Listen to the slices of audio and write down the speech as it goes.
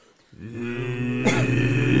Weird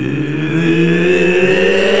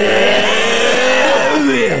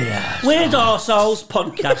Arseholes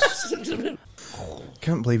podcast.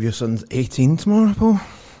 Can't believe your son's 18 tomorrow, Paul.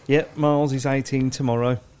 Yep, Miles is 18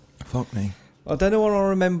 tomorrow. Fuck me. I don't know what I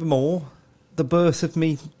remember more, the birth of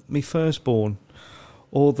me firstborn,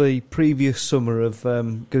 or the previous summer of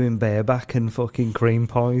going bareback and fucking cream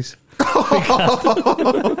pies.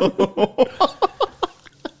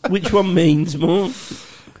 Which one means more?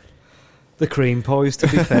 The cream pies, to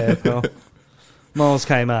be fair, pal. Miles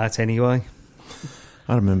came out anyway.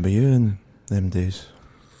 I remember you in them days.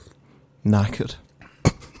 Knackered.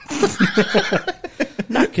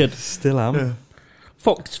 Knackered. Still am. Yeah.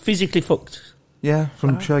 Fucked. Physically fucked. Yeah,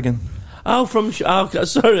 from shagging. Oh, from...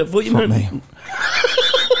 sorry, I thought you Fuck meant... me.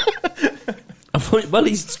 I thought... Well,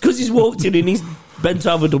 because he's walked in and he's bent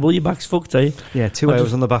over double, your back's fucked, eh? Yeah, 2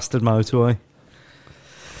 hours on the bastard motorway.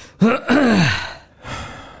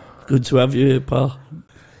 Good to have you here, pal.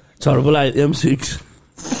 It's horrible out the M6.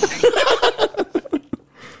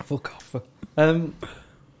 Fuck off.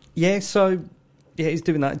 Yeah, so... Yeah, he's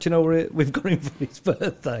doing that. Do you know where we've got him for his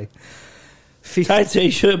birthday? Tight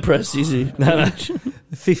t-shirt press, is he? No.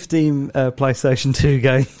 15 PlayStation 2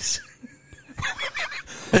 games.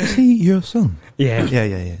 Is he your son? Yeah.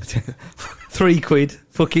 Yeah. £3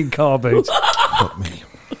 fucking car boot. Fuck me.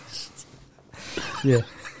 Yeah.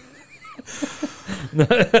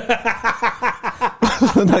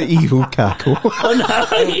 That evil cackle.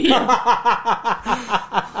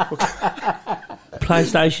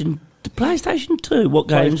 PlayStation 2. What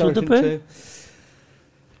games would there be?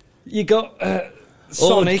 You got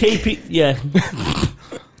Sonic. Keep it, yeah.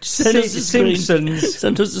 Send us a Simpsons.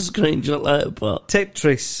 Send us a screenshot later, but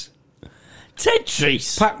Tetris.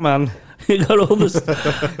 Pac-Man. You got all this.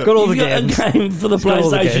 Got all the games. A game for the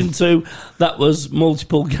PlayStation 2 that was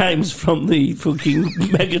multiple games from the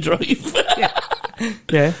fucking Mega Drive.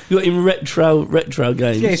 Yeah. You got in retro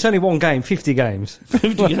games. Yeah, it's only one game, 50 games.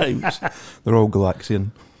 50 games. They're all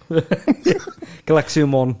Galaxian.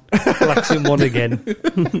 Galaxian 1. Galaxian 1 again.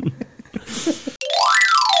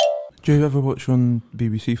 Do you ever watch on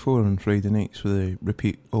BBC4 on Friday nights where they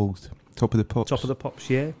repeat old Top of the Pops? Top of the Pops,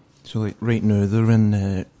 yeah. So, like, right now, they're in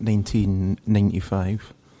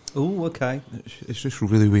 1995. Oh, okay. It's just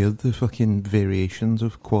really weird, the fucking variations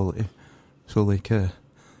of quality. So, like, they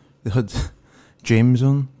had James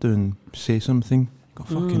on doing Say Something. God,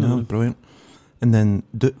 fucking hell, brilliant. And then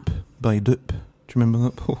Doop by Doop. Do you remember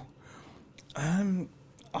that, Paul? Oh,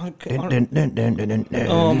 my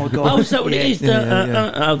God. Oh, is that what it is?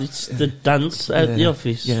 Yeah. It's the dance at the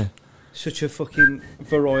office. Yeah. Such a fucking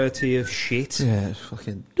variety of shit. Yeah, it's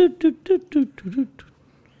fucking...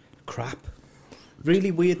 Crap.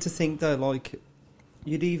 Really weird to think, though, like,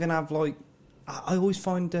 you'd even have, like... I always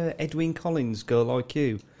find Edwyn Collins' Girl Like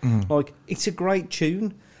You. Like, it's a great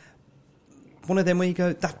tune. One of them where you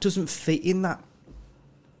go, that doesn't fit in that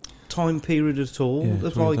time period at all. Yeah,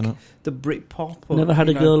 of weird, like the Britpop. Or, Never had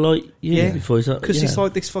a girl like you before, is that? Because it's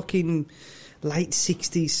like this fucking late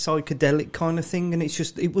 60s psychedelic kind of thing, and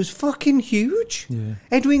it was fucking huge. Yeah.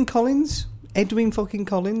 Edwyn fucking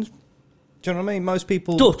Collins. Do you know what I mean? Most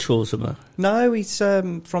people... Dutch or something? No, he's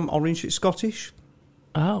from Orange, it's Scottish.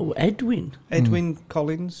 Oh, Edwyn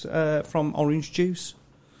Collins from Orange Juice.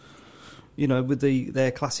 You know, with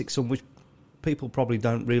their classic song, which people probably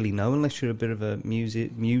don't really know unless you're a bit of a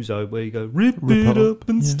muso, where you go, rip it up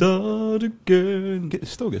and start again. It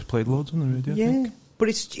still gets played loads on the radio. Yeah, I think. but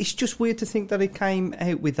it's just weird to think that he came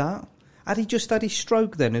out with that. Had he just had his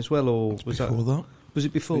stroke then as well, or was before that? Was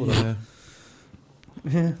it before that?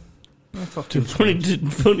 Yeah. Funny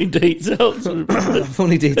details. Funny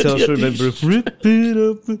details to remember. Rip it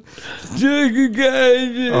up and take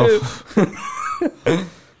again. Oh.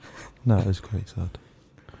 No, it was quite sad.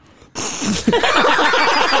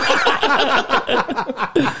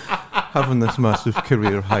 Having this massive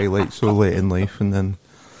career highlight so late in life and then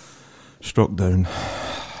struck down.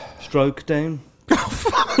 Stroke down.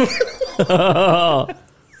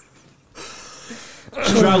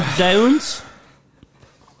 Stroke downs.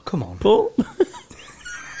 Come on, Paul.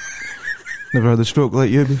 Never had a stroke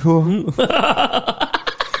like you before. I've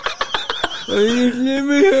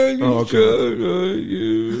never had a stroke like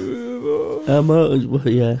you.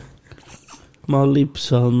 Yeah. My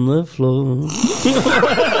lips on the floor.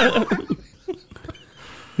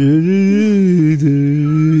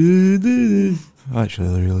 Actually,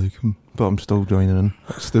 I really can, but I'm still joining in.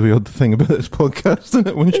 That's the weird thing about this podcast, isn't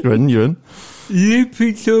it? Once you're in, you're in. Lip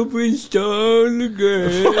it up and start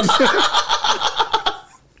again.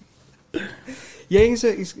 Yeah, he's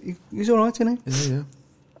all right, isn't he?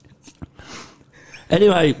 Yeah.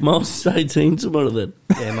 Anyway, Miles is 18 tomorrow then.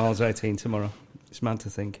 Yeah, Miles 18 tomorrow. It's mad to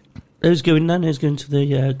think. Who's going then? Who's going to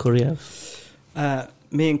the curry house?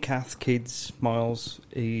 Me and Kath, kids, Miles.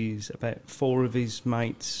 He's about 4 of his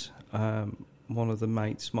mates. One of the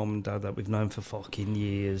mates, mum and dad, that we've known for fucking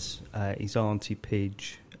years. His auntie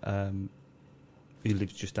Pidge, who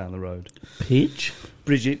lives just down the road. Pidge?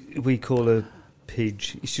 Bridget, we call her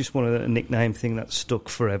Pidge. It's just one of the nickname thing that's stuck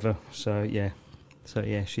forever. So yeah,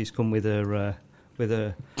 she's come with her.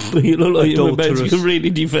 You look like you're about to get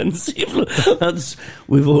really defensive.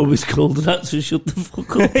 We've always called that, so shut the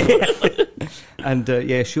fuck up. Yeah. And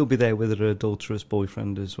she'll be there with her adulterous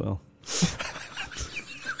boyfriend as well.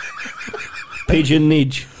 Pigeon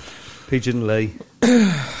Nidge. Pigeon Lee.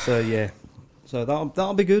 So yeah. So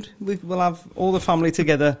that'll be good. We'll have all the family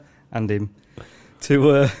together and him.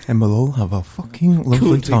 And we'll all have a fucking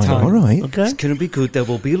lovely time. All right. Okay. It's going to be good. There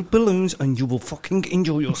will be balloons and you will fucking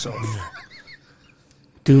enjoy yourself.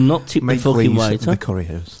 Do not tip the fucking waiter. The curry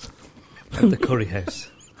house. At the curry house.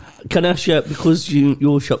 Can I ask you, because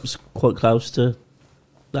your shop's quite close to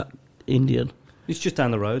that Indian, It's just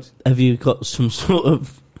down the road. have you got some sort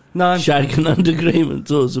of No. shaken hand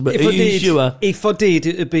agreement or something? If Are I you did, sure? If I did,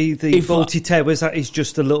 it would be the If I- Vaulty Towers. That is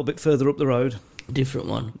just a little bit further up the road. Different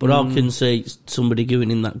one. But I can see somebody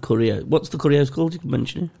going in that curry house. What's the curry house called? You can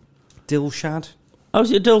mention it. Dilshad. Oh,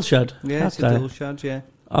 is it a Dilshad? Yeah, it's a Dilshad, yeah.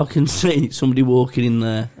 I can see somebody walking in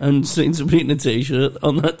there and seeing somebody in a t-shirt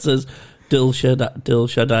on that says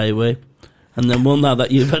Dilshad Highway. And then one now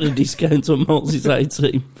that you've had a discount on Malt's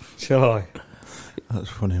 18. Shall I? That's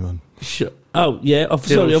funny, man. Oh, yeah.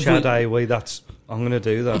 Dilshad Highway, I'm going to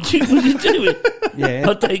do that. Will you do it? Yeah.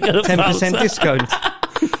 I'll take it 10% discount.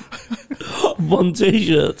 One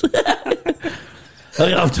t-shirt.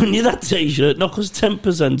 I've done you that t-shirt. Knock us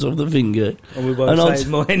 10% off the finger. And we won't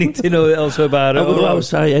say anything else about it. And we won't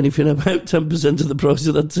say anything about 10% of the price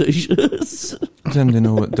of that t-shirt. Does anybody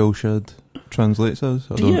know what Dilshad translates as?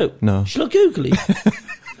 Do you? No. Shall I Google it?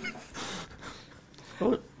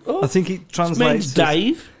 I think it It translates means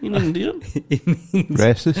Dave in Indian. It means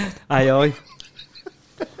Racist. AI.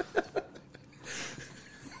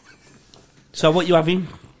 So what you having?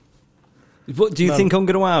 What do you think I'm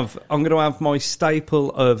going to have? I'm going to have my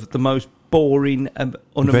staple of the most boring and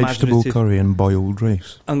unimaginative. Vegetable curry and boiled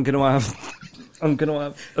rice. I'm going to have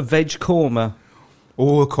a veg korma.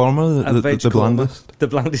 Oh, a korma, the blandest. The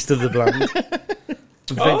blandest of the bland.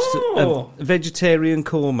 A vegetarian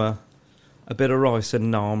korma, a bit of rice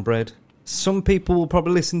and naan bread. Some people will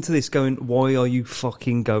probably listen to this going, why are you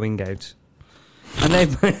fucking going out? And they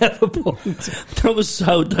may have a point. That was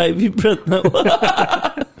so David Brent.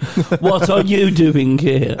 What are you doing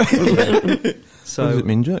here? So, what does it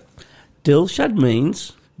mean, Jack? Dilshad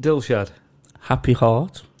means Dilshad. happy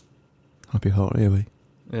heart. Happy heart, anyway.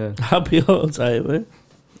 Yeah. Happy heart, anyway.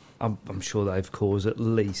 I'm sure they've caused at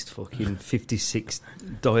least fucking 56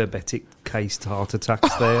 diabetic cased heart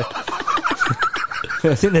attacks there.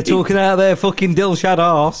 I think they're talking out of their fucking Dilshad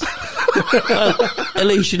arse. At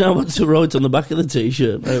least you know what to write on the back of the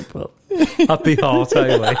t-shirt. No problem. Happy heart,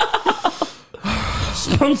 anyway.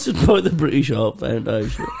 Sponsored by the British Heart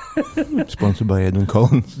Foundation. Sponsored by Edwin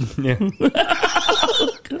Collins. Yeah.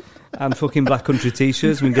 And fucking Black Country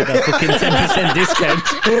t-shirts. We can get that fucking 10% discount.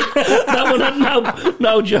 That one had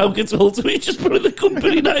no joke at all to me. Just put the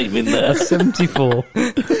company name in there. 74.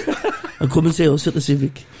 And come and see us at the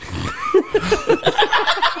Civic.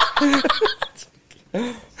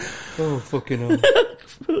 Oh, fucking hell.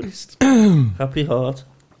 Happy heart.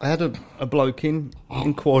 I had a bloke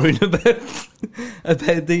inquiring about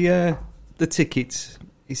the tickets.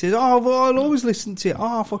 He says, "Oh, well, I'll always listen to it.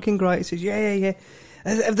 Oh, fucking great." He says, "Yeah.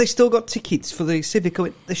 Have they still got tickets for the Civic?" I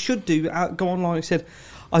went, "They should do. Go online." He said,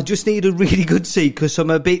 "I just need a really good seat because I'm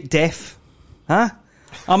a bit deaf." Huh?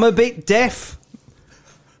 I'm a bit deaf.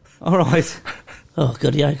 All right. Oh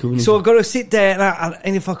God, yeah. So I've got to sit there,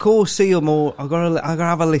 and if I call see them, or I've got to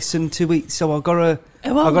have a listen to it. So I've got to.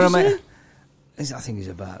 I think he's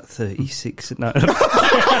about 36. No,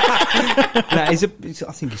 I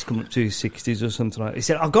think he's come up to his 60s or something like that. He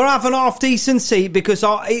said, "I've got to have an half decent seat because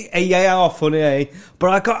funny,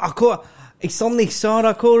 but it's on this side.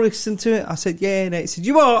 I can't listen to it." I said, "Yeah." And he said,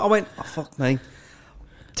 "You are?" I went, "Oh fuck me.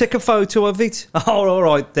 Take a photo of it." "Oh, all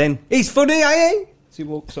right then. He's funny, eh?" So he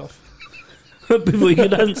walks off. Before you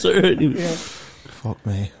can answer it. Yeah. Fuck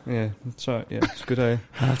me. Yeah, that's right. Yeah, it's good, eh?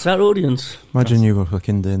 That's our audience. Imagine you were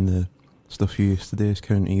fucking doing the stuff you used to do as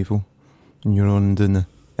Count Evil, and you're on doing the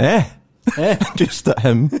just at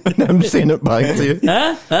him, and him saying it back to you.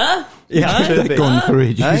 Huh? Yeah, They're gone for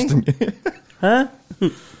ages, didn't you? Huh?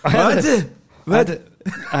 I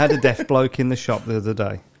had a deaf bloke in the shop the other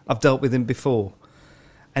day. I've dealt with him before.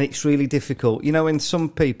 and it's really difficult. You know, when some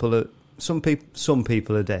people are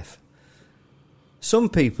deaf. Some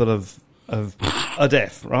people are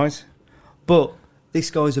deaf, right? But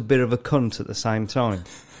this guy's a bit of a cunt at the same time.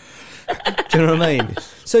 Do you know what I mean?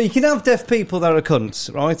 So you can have deaf people that are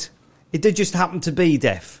cunts, right? They just happen to be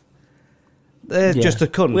deaf. They're just a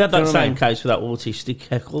cunt. We had that same case with that autistic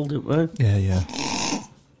heckle, didn't we? Yeah.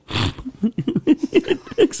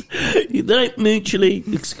 They're like mutually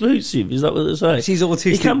exclusive, is that what they say? She's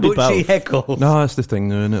autistic, can be but both. she heckles. No, that's the thing,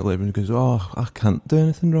 though, isn't it? Like, when he goes, I can't do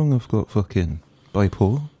anything wrong, I've got fucking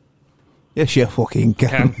bipolar. Yes, you fucking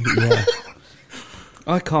can. Yeah.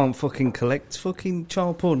 I can't fucking collect fucking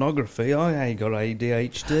child pornography. I ain't got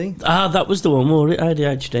ADHD. That was the one, wasn't it?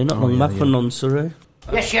 ADHD, not long back for non-Surrey.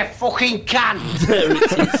 Yes, you fucking can. There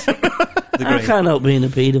it is. I can't help being a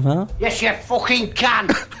paedophile. Yes, you fucking can.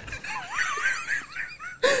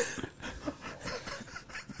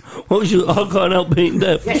 What was your... I can't help being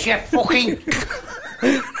deaf. Yes, you fucking...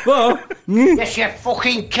 What? Yes, you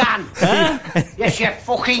fucking can. Huh? Yes, you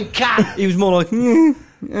fucking can. He was more like...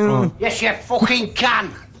 Yes, you fucking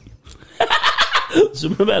can.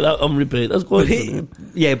 Something about that on repeat. That's quite funny.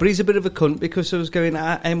 Yeah, but he's a bit of a cunt because I was going,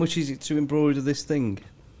 how much is it to embroider this thing?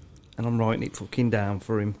 And I'm writing it fucking down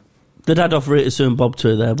for him. The dad offer it to Sir Bob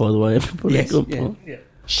too there, by the way. Everybody Yes, up, yeah.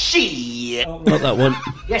 Shit. Not that one.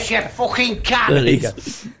 Yes, you fucking There can. it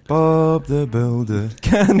is. Bob the Builder.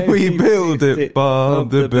 Can we build it?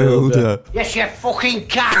 Bob the Builder. Yes, you fucking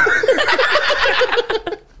can.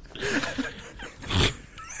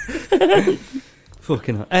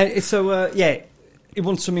 Fucking hell. So, he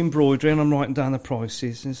wants some embroidery and I'm writing down the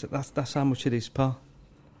prices. And that's how much it is, pal.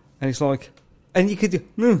 And he's like... And you could do...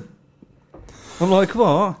 I'm like,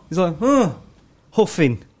 what? He's like,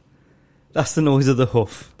 huffing. That's the noise of the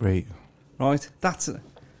huff. Right. Right? That's...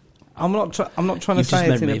 I'm not trying You to just say made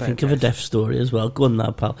anything me about think of a deaf story as well. Go on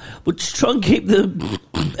now, pal. But just try and keep the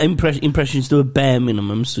impressions to a bare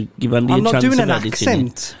minimum, so give Andy I'm a not chance doing of an editing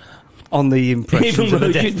accent on the impressions Even of though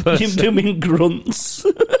a deaf person. you're doing grunts.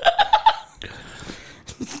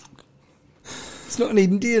 It's not an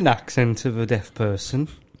Indian accent of a deaf person.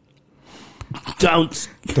 Don't.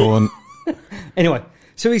 Anyway,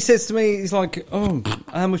 so he says to me, he's like, oh,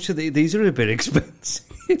 how much are these are a bit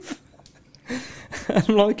expensive.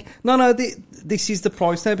 I'm like, no, this is the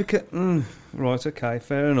price now because... right, okay,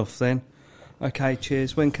 fair enough then. Okay,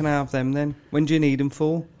 cheers. When can I have them then? When do you need them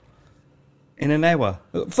for? In an hour.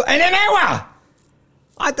 In an hour!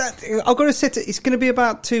 I've got to set it. It's going to be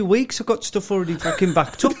about 2 weeks. I've got stuff already fucking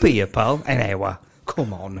backed up here, pal. An hour.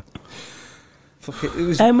 Come on. Fuck it. It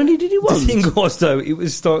was, how many did he want? the thing was, though, it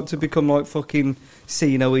was starting to become like fucking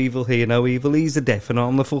see no evil, hear no evil. He's the deaf and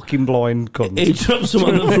I'm the fucking blind cunt. He dropped some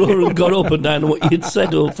on the floor and got up and down what you'd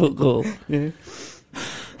said, or fuck all. Yeah.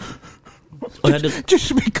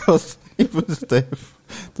 Just because he was deaf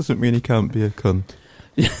doesn't mean he can't be a cunt.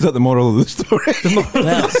 Is that the moral of the story? The moral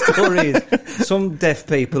of the story is some deaf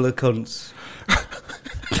people are cunts.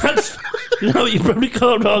 That's... No, you probably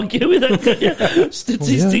can't argue with that, can you?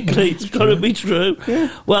 Statistically, it's got to be true. Yeah.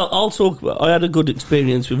 Well, I'll talk about... I had a good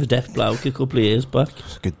experience with a deaf bloke a couple of years back.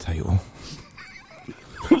 It's a good title.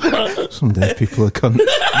 Some deaf people are cunts.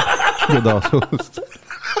 Good arseholes.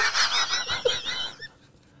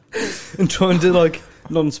 And trying to, like,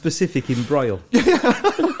 non-specific in Braille.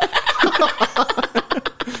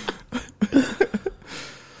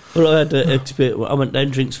 Well, I had an experience. I went down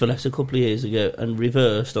Drinks for Less a couple of years ago and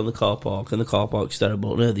reversed on the car park, and the car park's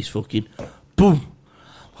terrible. And I heard this fucking boom.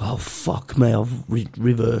 Oh, fuck me, I've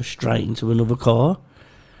reversed straight into another car.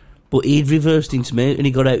 But he'd reversed into me, and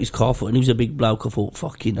he got out his car foot, and he was a big bloke. I thought,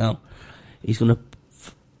 fucking hell, he's going to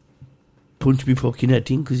punch me fucking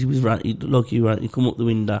head in, because he was right. He come up the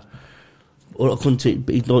window. Or I couldn't take,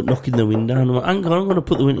 he'd like knocking the window, and I'm like, hang on, I'm going to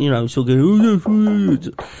put the window, you know, so going,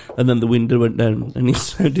 and then the window went down, and he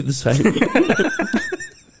sounded the same.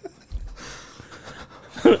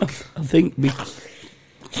 I think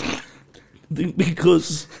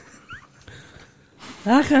because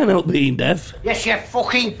I can't help being deaf. Yes, you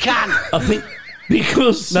fucking can. I think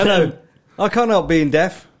because... No, I can't help being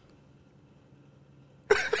deaf.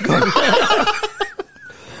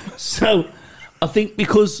 So, I think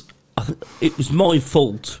because... it was my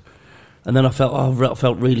fault, and then I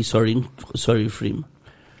felt really sorry for him.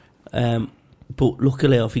 But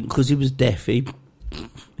luckily, I think because he was deaf, he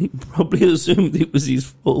probably assumed it was his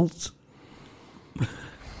fault. Do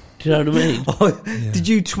you know what I mean? Yeah. Did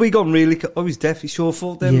you twig on really? He's deaf. It's your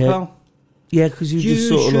fault then, pal. Yeah, because you just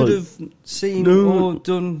sort of should have seen or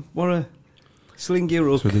done what a sling your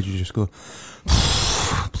hook. So did you just go?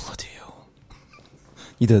 Bloody hell!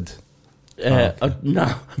 You did.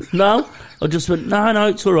 No. I just went, no,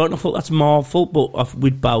 it's all right. And I thought, that's my fault, but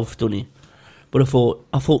we'd both done it. But I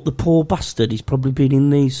thought the poor bastard, he's probably been in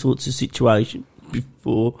these sorts of situations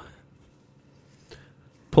before.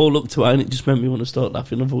 Paul looked away and it just made me want to start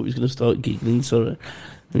laughing. I thought he was going to start giggling, sorry. And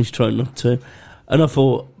he's trying not to. And I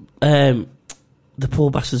thought, the poor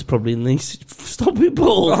bastard's probably in these... Stop it,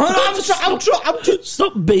 Paul. I'm just...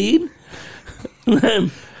 Stop being...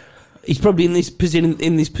 he's probably in this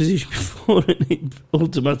position before and he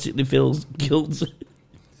automatically feels guilty.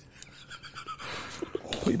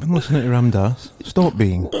 You've been listening to Ramdas. Stop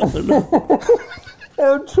being.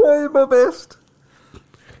 I'm trying my best.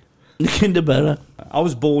 Kinder better. I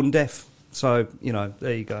was born deaf, so,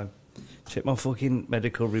 there you go. Check my fucking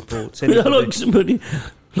medical reports. Like somebody,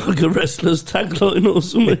 like a wrestler's tagline or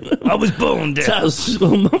something. I was born deaf. Taz,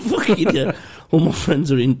 all my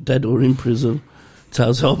friends are dead or in prison.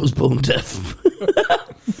 Taz, I was born deaf.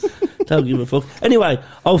 Don't give a fuck. Anyway,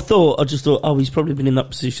 I just thought, he's probably been in that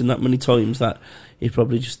position that many times that he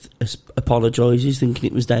probably just apologises, thinking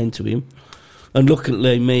it was down to him. And look at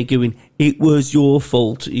me going, it was your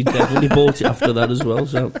fault. He definitely bought it after that as well.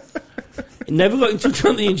 So he never got in touch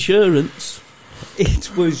on the insurance.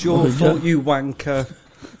 It was your fault, you wanker.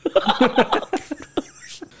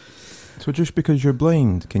 So just because you're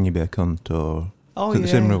blind, can you be a cunt, or... Oh, the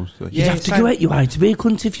same rules? You'd have to go out your way to be a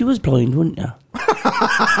cunt if you was blind, wouldn't you?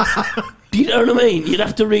 Do you know what I mean? You'd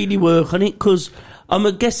have to really work on it, because I'm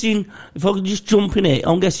guessing, if I could just jump in it,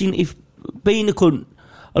 I'm guessing if being a cunt,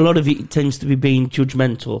 a lot of it tends to be being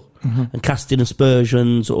judgmental and casting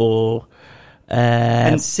aspersions or...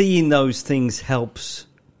 and seeing those things helps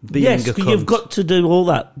being a cunt. Yes, you've got to do all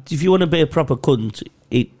that. If you want to be a proper cunt,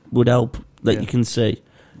 it would help that you can see.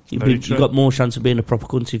 You've got more chance of being a proper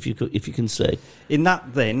cunt if you can see. In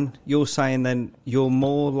that, then, you're saying then you're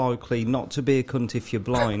more likely not to be a cunt if you're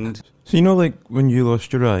blind. So like when you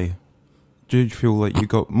lost your eye, do you feel like you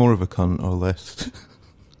got more of a cunt or less?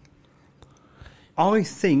 I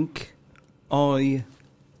think I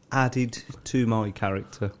added to my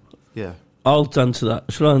character. Yeah. I'll answer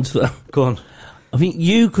that. Shall I answer that? Go on. I think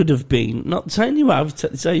you could have been, not saying you have,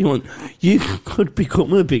 say you want, you could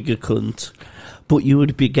become a bigger cunt, but you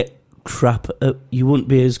would get crap. You wouldn't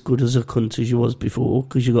be as good as a cunt as you was before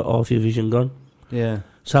because you got half your vision gone. Yeah.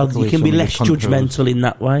 So you can be less judgmental in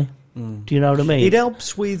that way. Do you know what I mean? It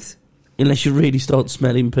helps with... Unless you really start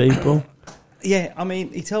smelling people. Yeah, I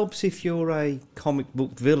mean, it helps if you're a comic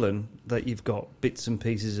book villain that you've got bits and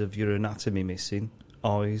pieces of your anatomy missing.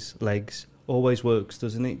 Eyes, legs. Always works,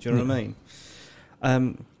 doesn't it? Do you know what I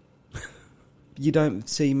mean? You don't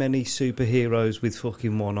see many superheroes with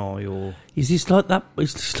fucking one eye or... Is this like that?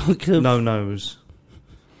 Is this like a... No nose.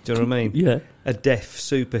 Do you know what I mean? Yeah. A deaf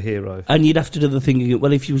superhero. And you'd have to do the thing,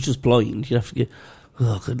 well, if you was just blind, you'd have to get...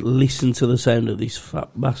 I could listen to the sound of this fat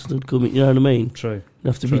bastard coming, you know what I mean? True. You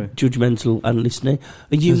have to be judgmental and listening.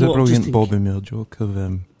 And you There's a brilliant Bobby Moore joke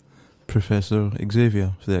of Professor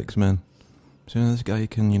Xavier for the X-Men. So this guy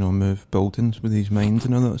can, move buildings with his mind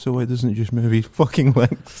and all that, so why doesn't he just move his fucking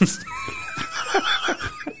legs?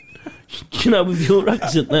 With your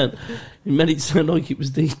accent then, it made it sound like it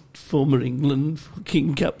was the former England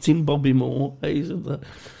fucking captain Bobby Moore. He's a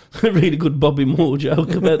really good Bobby Moore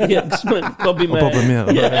joke about the X-Men. Bobby Moore. Bobby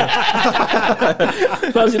Moore. Yeah.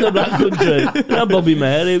 I was in the Black Country. Bobby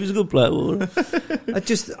Moore, he was a good player.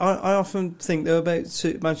 I often think though about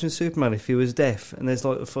imagine Superman if he was deaf and there's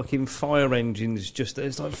like a fucking fire engines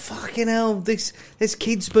it's like fucking hell, there's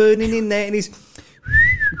kids burning in there and he's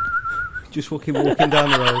just fucking walking down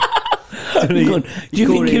the road. Do you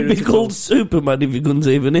think he'd be called Superman if he couldn't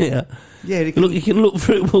even hear? Yeah, he can look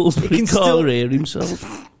through walls, but he can't hear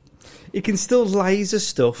himself. He can still laser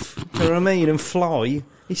stuff, do you know what I mean, and fly.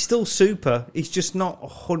 He's still super. He's just not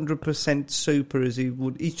 100% super as he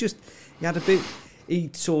would. He had a bit... He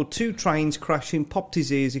saw 2 trains crashing, popped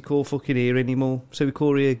his ears, he can't fucking hear anymore. So he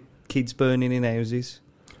can't hear kids burning in houses.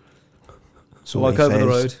 So like over the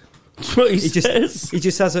road. That's what he says. He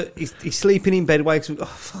just has he's sleeping in bed, wakes up, oh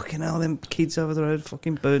fucking hell, them kids over the road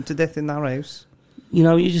fucking burnt to death in their house.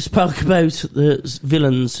 You just spoke about the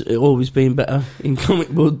villains always being better in comic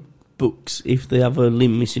books if they have a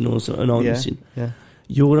limb missing or an eye missing. Yeah.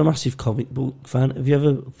 You're a massive comic book fan. Have you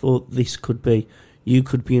ever thought you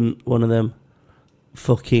could be in one of them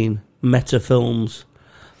fucking meta films?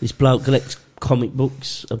 This bloke collects comic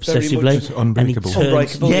books obsessively. Unbreakable.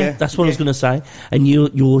 Unbreakable, yeah. That's what I was going to say. And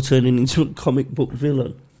you're turning into a comic book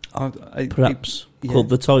villain. Perhaps called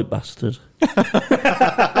the Type Bastard.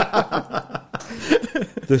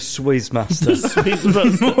 The Swizz Master. The Swizz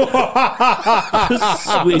Master. The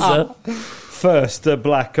Swizzer. First the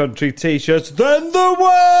black country t-shirts, then the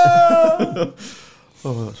world.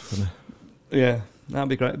 Oh, that's funny. Yeah, that'd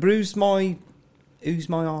be great. But who's my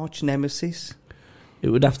arch nemesis? It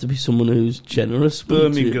would have to be someone who's generous.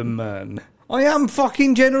 wouldn't it? Birmingham man. I am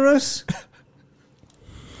fucking generous.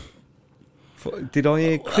 Did I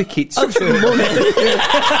hear crickets?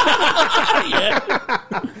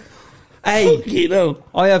 Yeah. Hey, You know,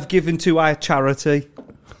 I have given to our charity.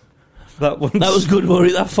 That was good,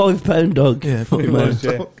 Rory. That £5 dog. Yeah, Fuck, It man. was,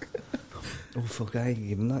 yeah. Oh, fuck, I ain't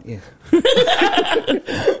giving that, yeah.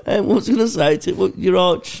 What was I going to say to what your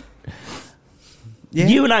arch? Yeah.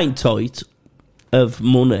 You ain't tight of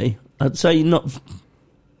money. I'd say you're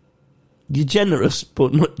generous,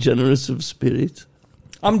 but not generous of spirit.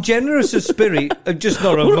 I'm generous of spirit, just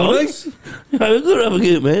not of All money. right. I'm going to have a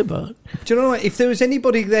go at me about. Do you know what? If there was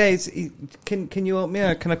anybody there, can you help me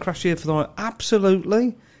out? Can I crash here for the night?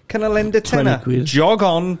 Absolutely. Can I lend a 20 tenner? quid. Jog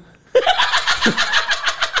on.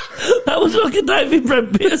 That was like a David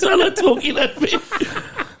Brent Pierce. I'm not talking at me.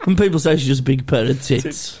 And people say she's just a big pair of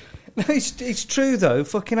tits. No, it's true though.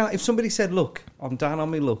 Fucking hell, if somebody said, "Look, I'm down on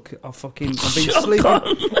my luck. I've been Jog sleeping. on.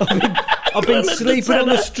 I've been sleeping on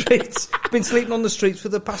the streets. I've been sleeping on the streets for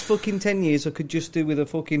the past fucking 10 years. I could just do with a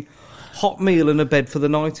fucking hot meal and a bed for the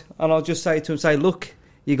night." And I'll just say to him, "Look,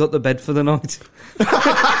 you got the bed for the night."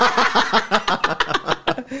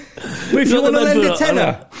 But if you want to lend a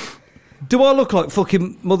tenner, do I look like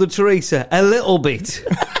fucking Mother Teresa? A little bit.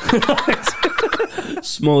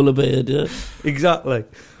 Smaller beard, yeah. Exactly.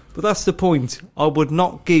 But that's the point. I would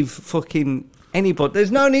not give fucking anybody.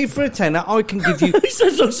 There's no need for a tenner. I can give you. He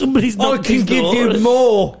sounds like somebody's I knocked can his give door. you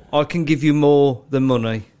more. I can give you more than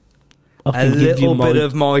money. I A can give you little bit my-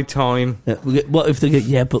 of my time. Yeah, what if they get,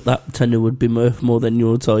 yeah, but that tenner would be worth more than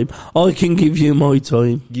your time. I can give you my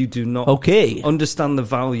time. You do not Okay. understand the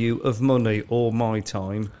value of money or my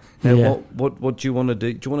time. Now, Yeah. what do you want to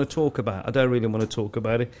do? Do you want to talk about? I don't really want to talk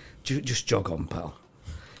about it. Just jog on, pal.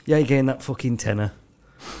 Yeah, you're getting that fucking tenner.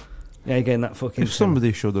 Yeah, you're getting that fucking If tenner.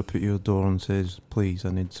 somebody showed up at your door and says, "Please,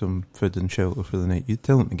 I need some food and shelter for the night," you'd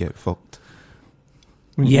tell them to get fucked.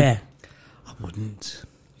 Wouldn't Yeah. I wouldn't.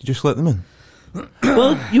 You just let them in.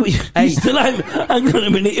 Well, you Hey. still ain't... Hang on a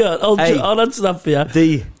minute, yeah. Hey. I'll answer that for you.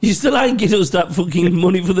 The You still ain't getting us that fucking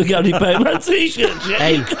money for the Gary Payman t-shirt, yeah?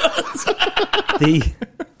 hey,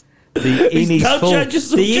 the inn is Don't full. change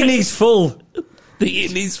the The inn subject. is full. The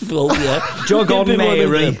inn is full, yeah. Jog Give on, me one of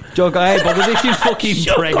Mary. them. Jog on. Hey, boggers, if you're fucking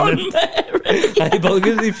Jog pregnant. on, Mary. Hey,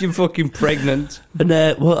 boggers, if you're fucking pregnant. And,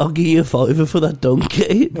 well, I'll give you a £5 for that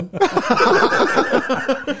donkey.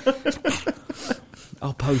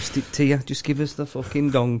 I'll post it to you. Just give us the fucking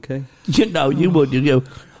donkey. You know, you would. You go,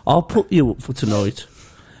 I'll put you up for tonight,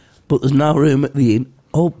 but there's no room at the inn.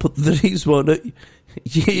 Oh, but there is one at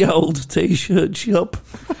your old t-shirt shop.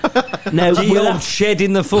 Now, The old shed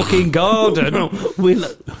in the fucking garden.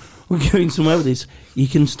 we're going somewhere with this. You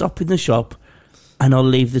can stop in the shop, and I'll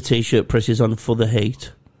leave the t-shirt presses on for the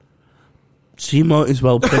heat. So you might as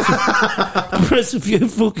well press a few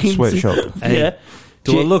fucking... Sweatshop. Hey, Yeah.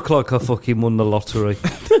 Do I look like I fucking won the lottery?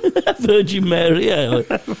 Virgin Mary, yeah.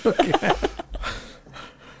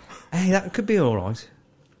 Hey, that could be all right.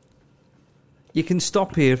 You can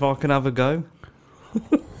stop here if I can have a go.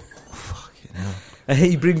 Fucking hell.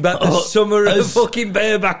 Hey, bring back the Oh, summer of as- fucking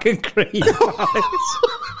bareback and cream.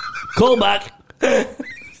 Call back.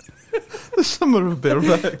 The summer of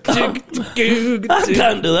bareback. I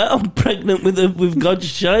can't do that. I'm pregnant with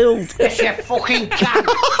God's child. Yes, you fucking can.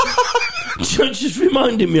 Just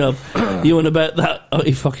reminding me of you on about that. Oh,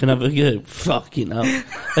 if I can have a go, fucking hell. I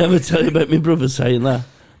ever tell you about my brother saying that?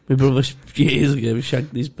 My brother years ago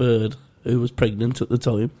shagged this bird who was pregnant at the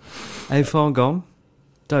time. How far gone?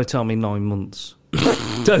 Don't tell me 9 months.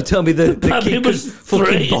 Don't tell me the baby kid could was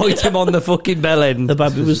fucking 3. bite him on the fucking bell end. The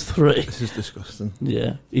baby was 3. This is disgusting.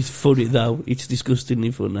 Yeah, it's funny though. It's disgustingly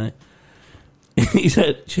funny. He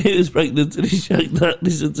said she was pregnant and he shagged that.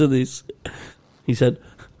 Listen to this. He said,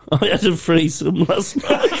 "I had a threesome last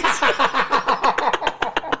night."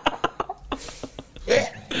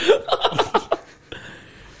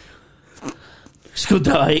 It's good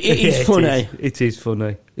though. It is Yeah, funny. It is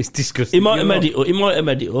funny. It's disgusting. He might have You're made it up. He might have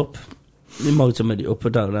made it up. He might have made it up. I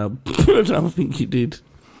don't know. I don't think he did.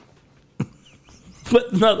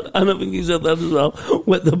 But no, I don't think he said that as well.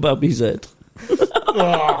 What the baby's head.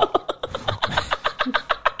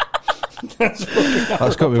 That's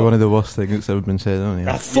got to be one of the worst things that's ever been said, hasn't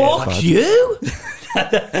it? Fuck bad. you!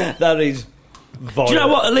 That is vile. Do you know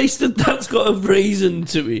what? At least that's got a reason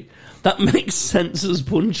to it. That makes sense as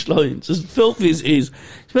punchlines. As filthy as it is.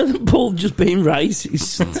 It's better than Paul just being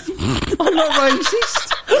racist. I'm not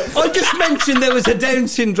racist. I just mentioned there was a Down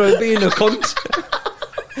syndrome being a cunt.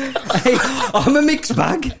 Hey, I'm a mixed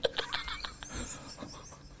bag.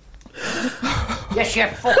 Yes, you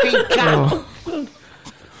fucking can.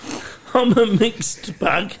 I'm a mixed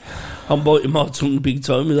bag. I'm biting my tongue big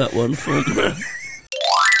time with that one.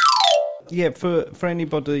 Yeah, for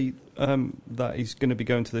anybody that is going to be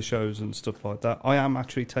going to the shows and stuff like that, I am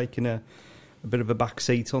actually taking a bit of a back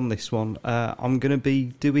seat on this one. I'm going to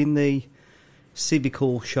be doing the Civic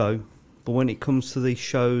Hall show, but when it comes to these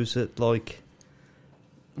shows at like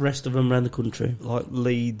Rest of them around the country, like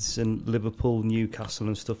Leeds and Liverpool, Newcastle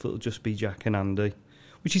and stuff, it'll just be Jack and Andy,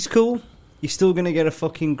 which is cool. You're still going to get a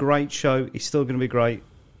fucking great show. It's still going to be great.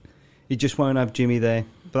 You just won't have Jimmy there,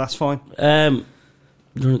 but that's fine.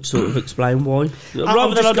 Sort of explain why.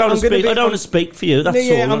 Rather than I don't want to speak for you. That's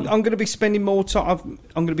all. I'm going to be spending more time.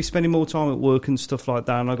 I'm going to be spending more time at work and stuff like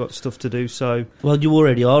that, and I got stuff to do. So, well, you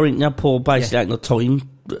already are, ain't you? Paul basically ain't got time.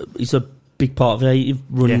 He's a big part of it. He's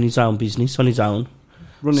running his own business on his own,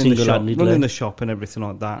 running the shop and everything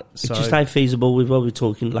like that. So. It's just how feasible. We've always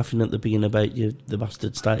talking, laughing at the beginning about the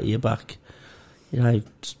bastard state of your back. You know,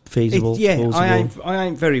 it's feasible. I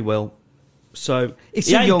ain't very well. So it's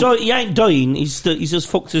he ain't dying. He's as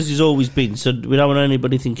fucked as he's always been. So we don't want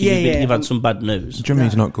anybody thinking you've had some bad news.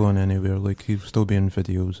 Jimmy's not going anywhere. Like, he'll still be in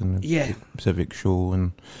videos and the Civic show,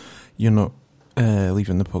 and you're not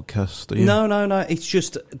leaving the podcast. Are you? No. It's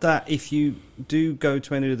just that if you do go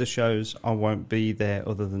to any of the shows, I won't be there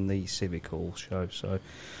other than the Civic Hall show. So,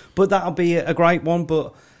 but that'll be a great one.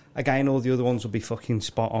 But again, all the other ones will be fucking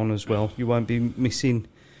spot on as well. You won't be missing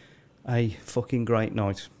a fucking great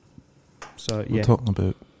night. So, we're talking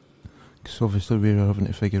about, because obviously we're having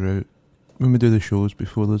to figure out when we do the shows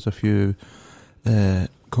before, there's a few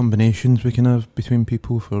combinations we can have between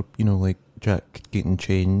people for, you know, like Jack getting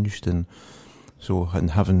changed and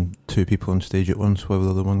having two people on stage at once while the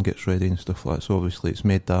other one gets ready and stuff like that. So obviously it's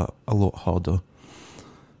made that a lot harder.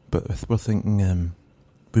 But we're thinking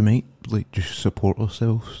we might like just support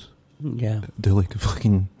ourselves. Yeah. Do like a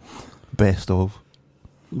fucking best of.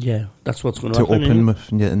 Yeah, that's what's going to happen. To open with,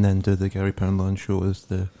 and then do the Gary Poundland show as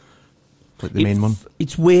the main one.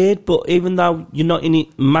 It's weird, but even though you're not in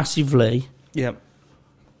it massively,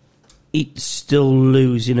 it's still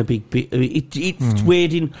losing a big bit. It's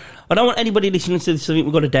weird. I don't want anybody listening to this to think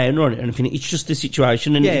we've got a downer on it or anything. It's just the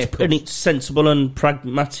situation, and it's sensible and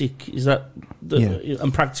pragmatic. Is that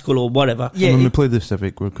and practical or whatever? Yeah. And when we play the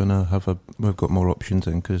Civic, we've got more options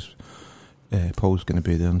in because. Paul's going to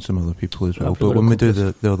be there and some other people as well. But when we do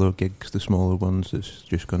the other gigs, the smaller ones, it's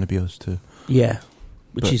just going to be us two. Yeah.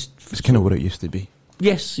 It's kind of what it used to be.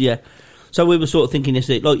 Yes, yeah. So we were sort of thinking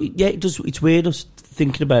yesterday, it does. It's weird us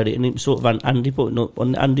thinking about it, and it was sort of Andy putting up.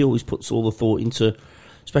 And Andy always puts all the thought into,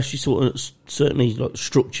 especially certainly like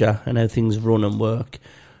structure and how things run and work.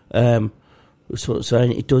 We're sort of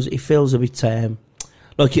saying it feels a bit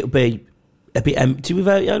like it'll be a bit empty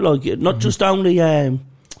without you. Like not just only.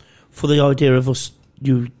 For the idea of us,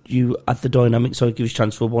 you at the dynamic, so it gives a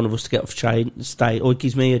chance for one of us to get off stage, or it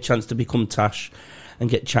gives me a chance to become Tash and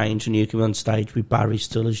get changed, and you can be on stage with Barry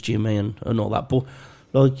still as Jimmy and all that. But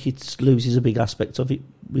like, it loses a big aspect of it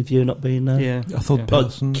with you not being there. Yeah, I thought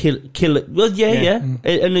like, kill it. Well, yeah.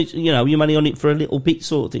 And it's, you're only on it for a little bit,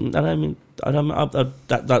 sort of thing. And I mean,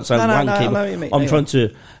 that sounds wanky. I'm trying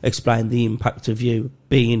to explain the impact of you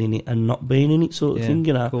being in it and not being in it, sort of thing.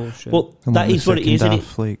 Course, yeah. But and that is what it is, isn't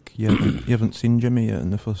it? Like, you haven't seen Jimmy yet in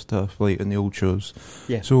the first half, like in the old shows.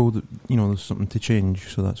 Yeah. So there's something to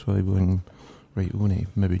change. So that's why we want to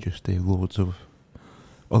maybe just do loads of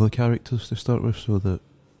other characters to start with, so that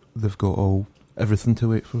they've got everything to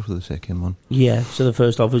wait for the second one. Yeah. So the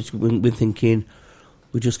first half, we're thinking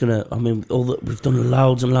we're just gonna. I mean, we've done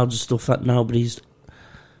loads and loads of stuff that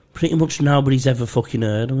pretty much nobody's ever fucking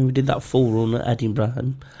heard. I mean, we did that full run at Edinburgh,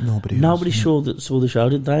 and nobody saw the show,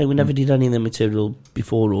 did they? We never did any of the material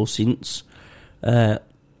before or since.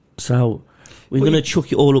 So we're going to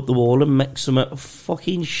chuck it all up the wall and make some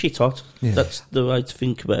fucking shit hot. Yeah. That's the way to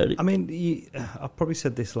think about it. I mean, I probably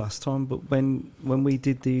said this last time, but when we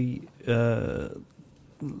did the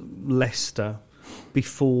Leicester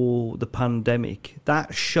before the pandemic,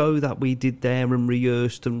 that show that we did there and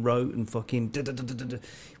rehearsed and wrote and fucking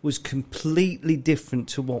was completely different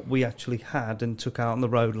to what we actually had and took out on the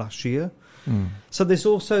road last year. So there's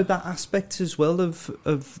also that aspect as well of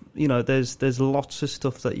there's lots of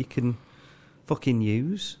stuff that you can fucking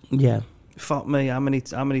use. Yeah. Fuck me, how many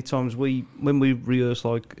times when we rehearse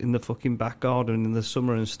like in the fucking back garden in the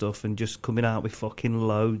summer and stuff, and just coming out with fucking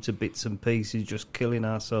loads of bits and pieces, just killing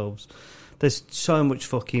ourselves. There's so much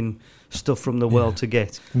fucking stuff from the world to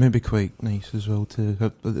get. It may be quite nice as well to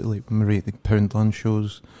have, like, when we rate the Poundland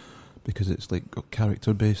shows, because it's like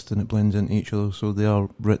character based and it blends into each other, so they are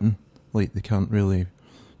written. Like, they can't really,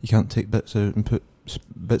 you can't take bits out and put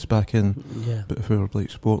bits back in. Yeah. But if we're like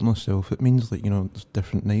sporting ourselves, it means, like, you know, there's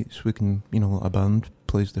different nights we can, you know, a band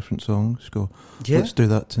plays different songs. Go, let's do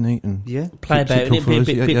that tonight, and play about it,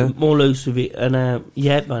 be a bit more loose with it, and man,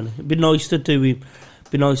 it'd be nice to do. It'd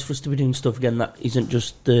be nice for us to be doing stuff again that isn't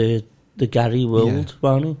just the Gary world,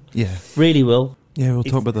 won't it? Yeah, really will. Yeah, we'll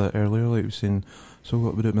talk about that earlier. Like we were saying, so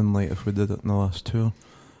what would it have been like if we did it in the last tour?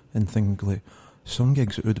 And think like some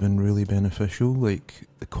gigs it would have been really beneficial, like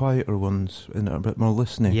the quieter ones and a bit more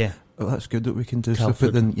listening. Yeah, well, that's good that we can do stuff.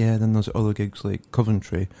 But then there's other gigs like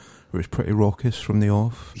Coventry, where it's pretty raucous from the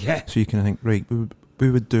off. Yeah, so you can think, right,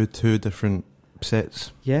 we would do 2 different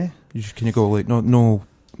sets. Yeah, you just kind of go like,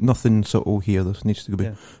 nothing subtle here. This needs to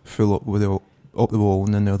be full up with up the wall,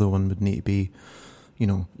 and then the other one would need to be, you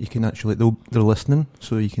know, you can actually, they're listening,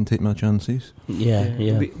 so you can take my chances.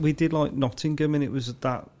 Yeah. We did like Nottingham, and it was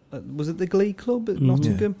that. Was it the Glee Club at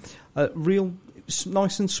Nottingham? Real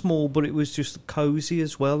nice and small, but it was just cosy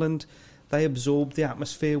as well, and they absorbed the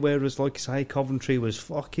atmosphere. Whereas, like I say, Coventry was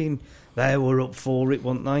fucking. They were up for it,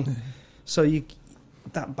 weren't they? So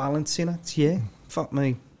that balancing act, fuck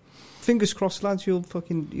me. Fingers crossed, lads. You'll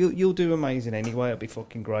do amazing anyway. It'll be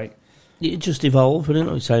fucking great. It just evolve, I didn't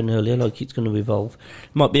know I was saying earlier, like it's going to evolve.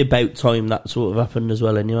 It might be about time that sort of happened as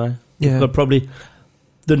well anyway. Yeah. But probably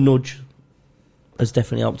the nudge has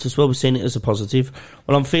definitely helped us. Well, we're seeing it as a positive.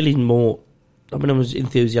 Well, I'm feeling more, I mean, I was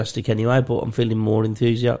enthusiastic anyway, but I'm feeling more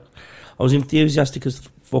enthusiastic. I was enthusiastic as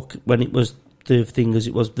fuck when it was the thing as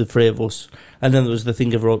it was the 3 of us. And then there was the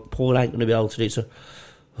thing of, right, Paul ain't going to be able to do it, so,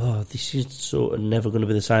 this is sort of never going to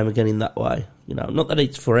be the same again in that way. You know, not that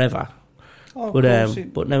it's forever. But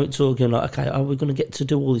now it's all going like, okay, are we going to get to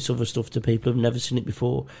do all this other stuff to people who've never seen it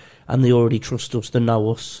before, and they already trust us, they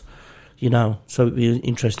know us, you know? So it'd be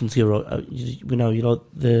interesting to hear, you know, you like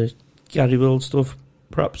the Gary World stuff,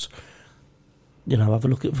 perhaps, you know, have a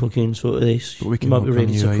look at fucking sort of this. But we can might work be really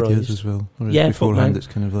on new surprised. ideas as well. Whereas beforehand, it's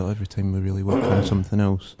kind of like every time we really work on something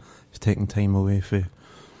else, it's taking time away for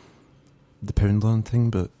the Poundland thing.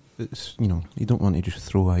 But it's, you know, you don't want to just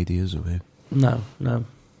throw ideas away. No.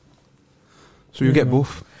 So you get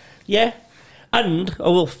both? Yeah, and I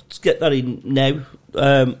will get that in now.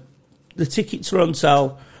 The tickets are on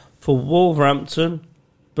sale for Wolverhampton,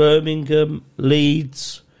 Birmingham,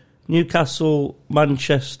 Leeds, Newcastle,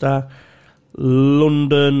 Manchester,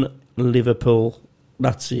 London, Liverpool.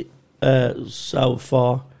 That's it so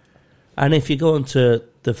far. And if you go onto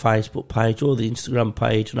the Facebook page or the Instagram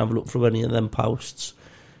page and have a look through any of them posts,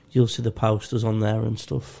 you'll see the posters on there and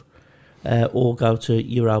stuff. Or go to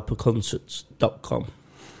europaconcerts.com.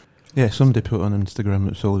 Yeah, somebody put on Instagram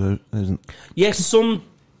it's sold out, isn't? Yes,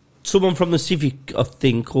 someone from the Civic, I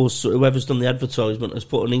think, or whoever's done the advertisement has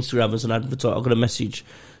put on Instagram as an advertisement. I got a message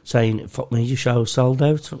saying, "Fuck me, your show's sold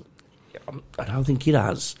out." I don't think it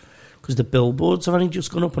has, because the billboards have only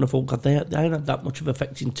just gone up, and I thought, God, they ain't had that much of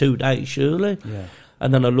effect in 2 days, surely. Yeah.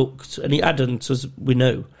 And then I looked, and it hadn't, as we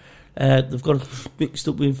know. They've got mixed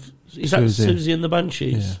up with that Susie and the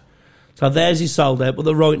Banshees. Yeah. So theirs is sold out, but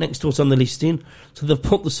they're right next to us on the listing. So they've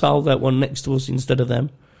put the sold out one next to us instead of them.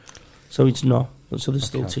 So it's not. So there's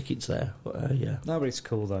still tickets there. But, yeah. No, but it's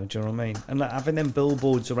cool though, do you know what I mean? And like, having them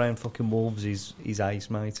billboards around fucking Wolves is ace,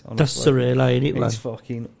 mate. Honestly. That's surreal, ain't it, man? It's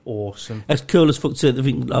fucking awesome. It's cool as fuck to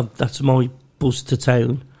think that's my bus to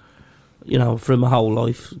town. You know, for my whole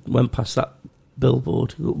life. Went past that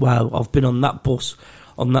billboard. Wow, I've been on that bus,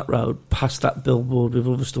 on that road, past that billboard with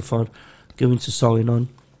other stuff on, going to sign on.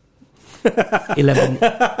 11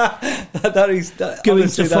 going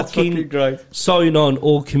to fucking great. Sign on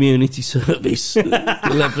all community service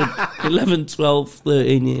 11, 12,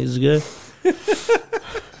 13 years ago.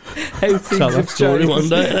 How things Tell that story one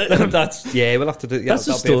day. We'll have to do. Yeah, that's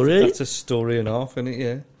a story. That's a story and a half, isn't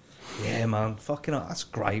it? Yeah, man. Fucking hell, that's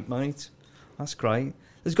great, mate. That's great.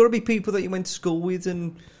 There's got to be people that you went to school with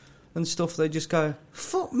and stuff. They just go,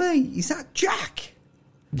 "Fuck me, is that Jack?"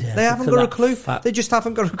 Yeah, they haven't got a clue. They just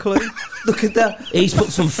haven't got a clue. Look at that. He's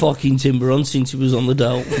put some fucking timber on since he was on the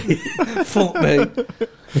dole. Fuck me.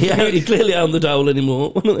 He clearly ain't on the dole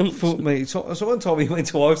anymore. Fuck me. So one time he went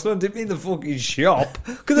to Iceland, didn't mean the fucking shop.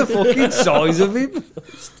 Look at the fucking size of him.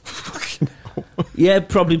 Yeah,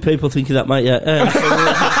 probably people thinking that, mate, yeah.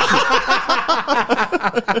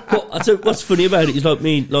 But I tell you, what's funny about it is like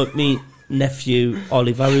me nephew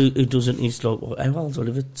Oliver, who doesn't, he's like, how old's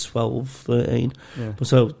Oliver? 12, 13. Yeah. But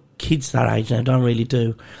so kids that age now don't really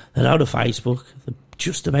do. They're out of Facebook, they're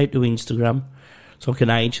just about to Instagram. It's like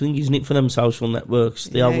an age thing, isn't it, for them social networks?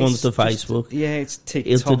 The other one's the Facebook. It's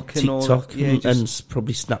TikTok and all that. And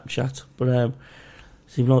probably Snapchat. But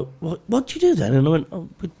seemed like, what do you do then? And I went,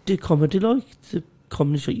 we do comedy, like the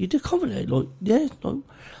comedy show. You do comedy, like yeah. Like,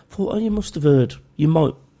 I thought, you must have heard. You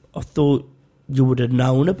might. I thought you would have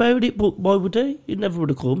known about it, but why would he? He never would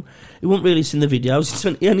have come. He wouldn't really seen the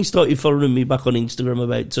videos. He only started following me back on Instagram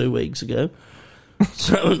about 2 weeks ago.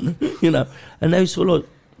 So, you know, and they were like,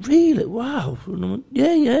 really? Wow. And I went,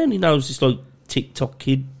 yeah. And he knows this, like, TikTok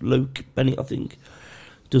kid, Luke Bennett, I think,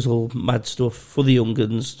 does all mad stuff for the young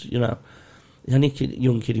uns, you know. The only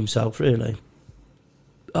young kid himself, really.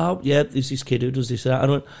 Oh, yeah, there's this kid who does this, that.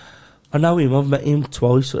 And I went, I know him, I've met him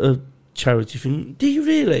twice at a charity thing. Do you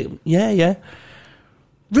really? Yeah.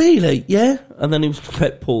 Really? Yeah. And then he was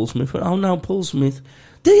met Paul Smith. Went, oh, no, Paul Smith.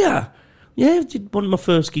 Do ya? Yeah, I did one of my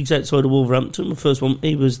first gigs outside of Wolverhampton. My first one,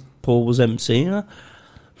 Paul was MC. No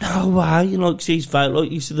way, you know, 'cause he's felt like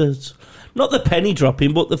you see not the penny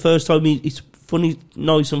dropping, but the first time it's funny,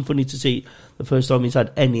 nice and funny to see the first time he's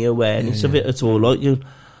had any awareness of it at all. Like,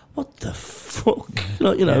 what the fuck?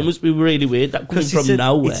 Like, you know, it must be really weird. That coming from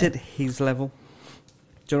nowhere. It's at his level.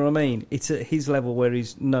 Do you know what I mean? It's at his level where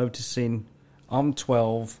he's noticing, I'm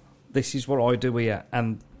 12, this is what I do here,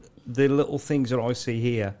 and the little things that I see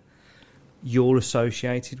here, you're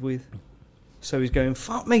associated with. So he's going,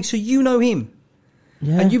 fuck me, so you know him.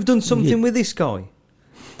 Yeah. And you've done something with this guy.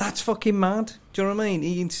 That's fucking mad. Do you know what I mean?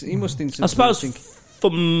 He must instantly I suppose think...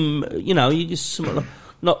 from, you know, you just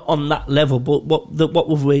not on that level, but what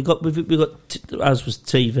have we got? We've got, as was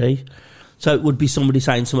TV. So it would be somebody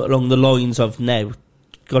saying something along the lines of, now,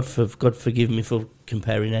 God forgive me for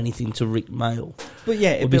comparing anything to Rick Mail. But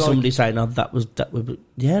yeah, it'd be like, somebody saying, oh, that would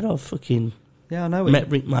yeah, I fucking I know met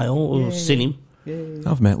Rick Mail or seen him. Yeah.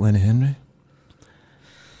 I've met Lenny Henry.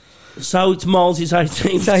 So it's Miles'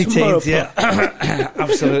 18th. 18th, yeah.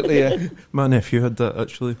 Absolutely, yeah. My nephew had that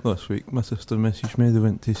actually last week. My sister messaged me. They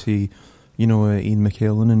went to see, Ian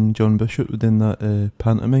McKellen and John Bishop within that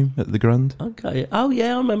pantomime at the Grand. Okay. Oh,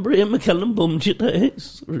 yeah, I remember Ian McKellen bummed you there.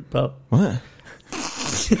 What?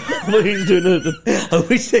 Well, he was doing I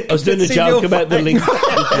was doing a joke about the link. That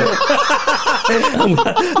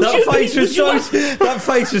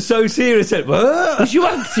face was so serious. Was you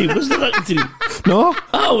acting? Was that acting? No.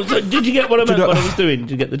 Oh, so did you get what I meant? What I was doing?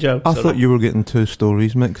 Did you get the joke? I thought you were getting two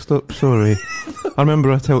stories mixed up. Sorry. I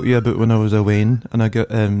remember I told you about when I was away and I got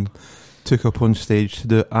took up on stage to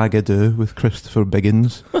do Agadoo with Christopher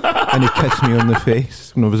Biggins, and he kissed me on the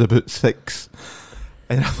face when I was about 6.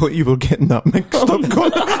 And I thought you were getting that mixed up.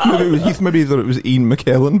 Maybe he thought it was Ian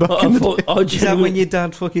McKellen back in the day. Is that when your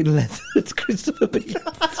dad fucking leathered Christopher Biggins?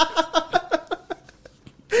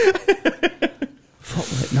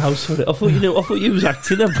 Fuck, no, sorry. I thought you was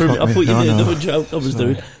acting then for a minute. I thought you knew the joke I was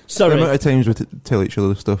doing. Sorry. The amount of times we tell each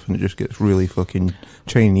other stuff and it just gets really fucking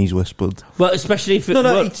Chinese whispered. Well, especially if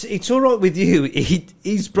it's all right with you.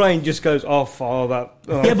 His brain just goes off. But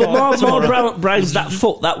my brain's that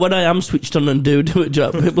fucked that when I am switched on and do a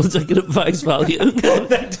joke, people take it at face value.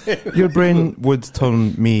 Your brain would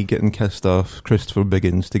turn me getting kissed off Christopher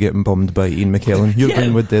Biggins to getting bombed by Ian McKellen. Your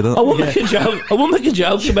brain would do that. I won't make a joke. I won't make a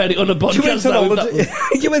joke about it on a podcast. Do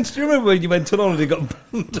you remember when you went on holiday and got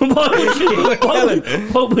bummed?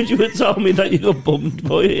 Why would you have told me that you got bummed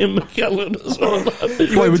by Ian McKellen as well?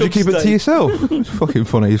 Why would you keep it to yourself? It's fucking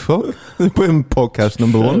funny as fuck. Put in podcast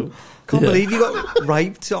number 1. Can't believe you got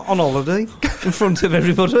raped on holiday in front of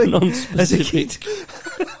everybody. Non-specific.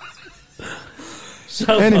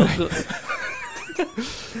 So anyway.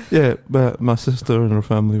 Yeah, but my sister and her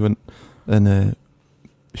family went and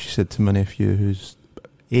she said to my nephew, who's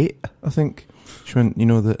 8, I think, she went,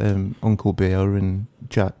 that Uncle Bear and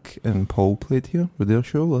Jack and Paul played here with their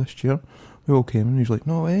show last year. We all came and he was like,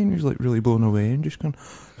 no way, and he was like really blown away and just going,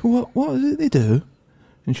 so what is it they do?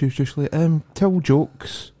 And she was just like, tell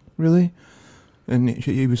jokes, really? And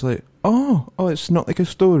he was like, oh, it's not like a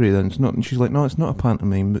story then, it's not. And she's like, no, it's not a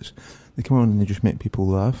pantomime, but they come on and they just make people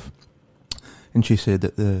laugh. And she said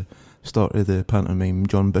at the start of the pantomime,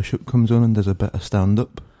 John Bishop comes on and does a bit of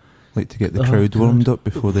stand-up, like to get the crowd warmed up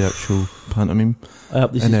before the actual pantomime. I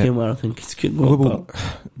hope this is going where I think it's going to go.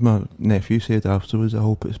 My nephew said afterwards, I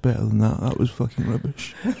hope it's better than that. That was fucking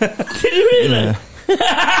rubbish. Did you really?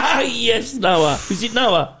 Yeah. Yes, Noah. Was it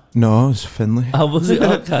Noah? No, it was Finlay. Oh, was it?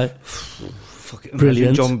 Okay. Fucking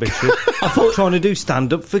brilliant. John Bishop. I thought trying to do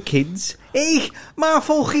stand-up for kids. Hey, my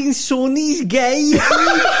fucking son is gay.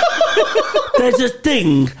 There's a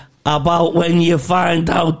thing about when you find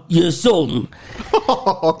out your son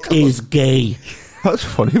is gay. That's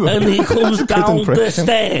funny, man. And he comes down the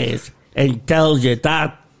stairs and tells you,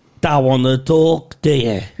 Dad, I want to talk to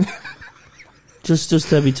you. Just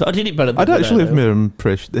every time. I did it better than I'd actually have that. more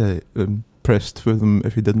impressed with him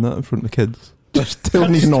if he did that in front of the kids. Just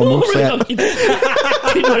telling his normal set. Did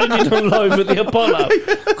it on live at the Apollo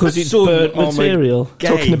because it's Son, burnt oh my material.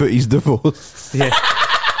 Talking about his divorce. Yeah.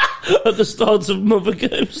 At the start of Mother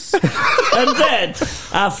Goose. And then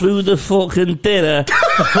I threw the fucking dinner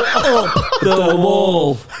up the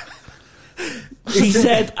wall. She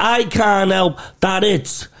said, I can't help that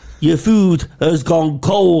it's your food has gone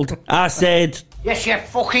cold. I said, Yes, you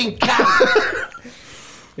fucking can.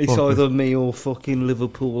 It's either me or fucking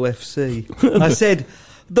Liverpool FC. I said,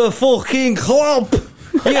 the fucking club! You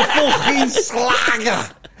fucking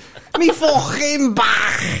slagger! Me fucking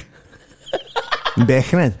back!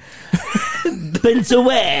 Beckoning. been to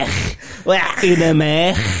weg in a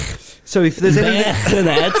mech. So if there's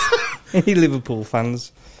Beckoning. any Liverpool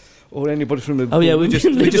fans or anybody from Liverpool, Oh, yeah, we're we just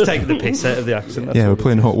taking the piss out of the accent. That's Yeah, all we're it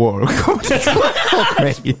playing is. hot water.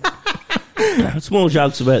 Fuck me. Small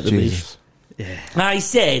jokes about the beach. Jesus. I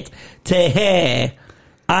said to her,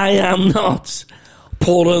 I am not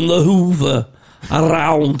pulling the Hoover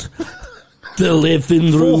around the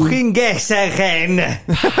living room. Fucking guess again! Then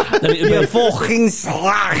it'd You be, fucking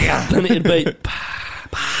slagger! then it'd be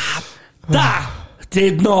that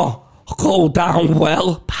did not go down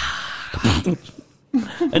well.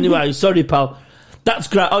 Anyway, sorry, pal. That's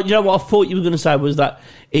great. Oh, you know what I thought you were going to say was that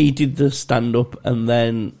he did the stand-up and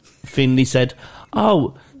then Finley said,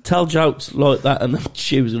 oh, tell jokes like that, and then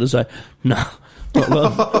she was going to say, no.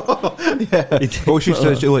 Oh, she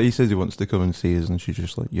says, like, he says he wants to come and see us, and she's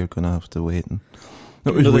just like, you're going to have to wait. And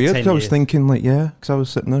it was Another weird, 10 'cause I was years. thinking, like, yeah, because I was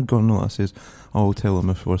sitting there going, no, I says, oh, I'll tell him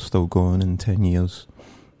if we're still going in 10 years,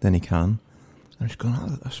 then he can. And she's going,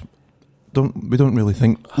 oh, we don't really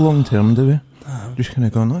think long term, do we? No. Just kind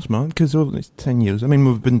of going, that's mad, because it's 10 years. I mean,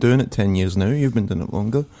 we've been doing it 10 years now, you've been doing it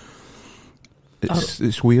longer.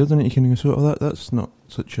 It's weird, isn't it? You can sort of that's not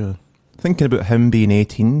such a... Thinking about him being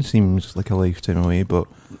 18 seems like a lifetime away, but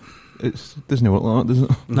it doesn't work like that, does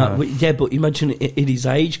it? No, yeah, but imagine at his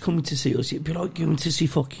age coming to see us, it'd be like going to see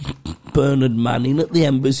fucking Bernard Manning at the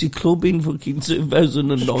Embassy Club in fucking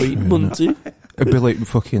 2009, wouldn't it? It'd be like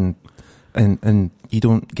fucking... And you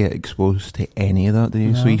don't get exposed to any of that, do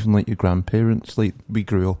you? No. So even like your grandparents, like, we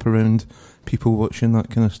grew up around people watching that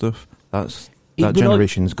kind of stuff. That It'd be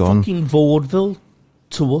generation's like gone. Fucking vaudeville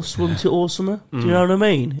to us, wouldn't it, or something? Do you know what I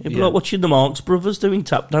mean? It'd be Yeah. like watching the Marx Brothers doing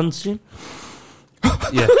tap dancing.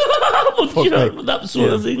 Yeah. You know, that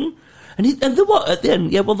sort of thing. And the what at the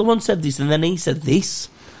end? Yeah, well, the one said this, and then he said this.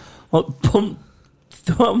 Like, I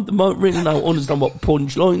don't really know, understand what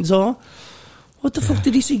punchlines are. What the fuck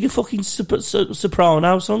did he sing a fucking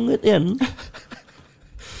soprano song at the end?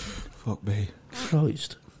 Fuck me.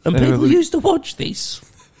 Christ. And Anyway, people used to watch this.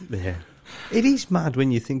 Yeah. It is mad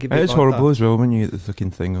when you think about it. It's horrible as well when you get the fucking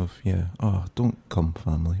thing of, don't come,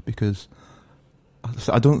 family, because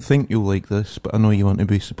I don't think you'll like this, but I know you want to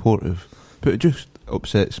be supportive. But it just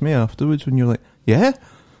upsets me afterwards when you're like, yeah,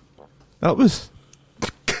 that was...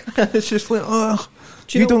 It's just like,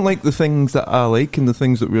 you don't like the things that I like and the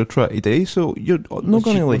things that we're trying to do, so you're not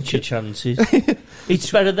going to like What's your it. chances?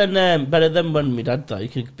 It's better than when my dad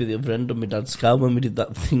died. You could be the other end of my dad's scale when we did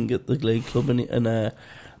that thing at the Glee Club, and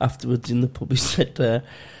afterwards in the pub he said,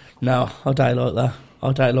 no, I don't like that.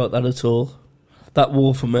 I don't like that at all. That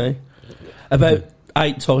wore for me about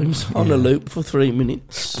 8 times on a loop for 3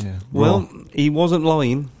 minutes. Yeah. Well, he wasn't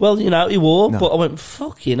lying. Well, you know, he wore, No. but I went,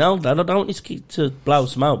 fucking hell, Dad, I don't want this kid to blow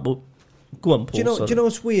some out, but go on, Paul. Do you know? sorry. Do you know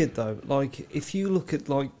what's weird though? Like, if you look at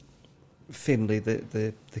like Finley,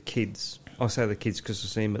 the kids. I say the kids because I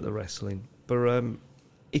see him at the wrestling, but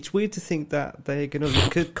it's weird to think that they're going to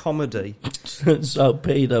look at comedy. So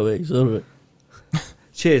pedo is, alright.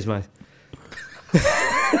 Cheers, mate.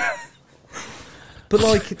 But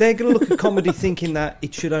like, they're going to look at comedy thinking that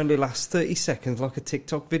it should only last 30 seconds, like a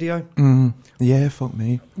TikTok video. Yeah, fuck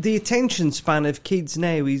me. The attention span of kids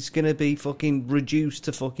now is going to be fucking reduced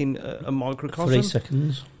to fucking a microcosm. 3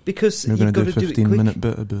 seconds. Because We're you've going got to do to a do it quick. 15-minute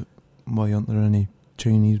bit about why aren't there any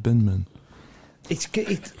Chinese bin men?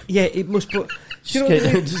 It must put... Do Just you know get what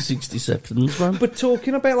I mean? down to 60 seconds, man. But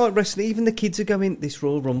talking about like wrestling, even the kids are going, this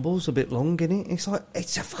Royal Rumble's a bit long, innit? It's like,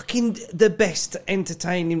 it's a fucking the best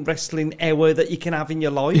entertaining wrestling hour that you can have in your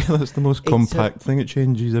life. Yeah, that's the most compact thing. It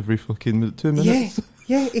changes every fucking 2 minutes.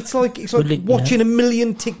 Yeah, it's like Well, watching a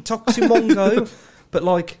million TikToks in one go. But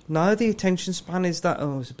like, no, the attention span is that,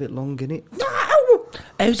 it's a bit long, innit? No!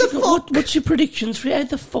 What's your predictions for it? How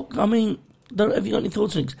the fuck? I mean, have you got any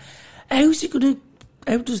thoughts on it?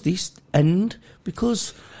 How does this end?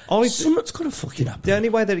 Because something's got to fucking happen. The only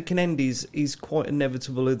way that it can end is quite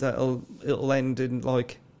inevitable that it'll end in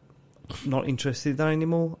like not interested in that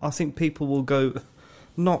anymore. I think people will go,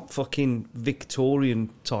 not fucking Victorian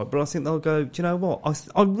type, but I think they'll go, do you know what?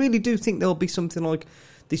 I really do think there'll be something like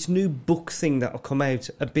this new book thing that'll come out,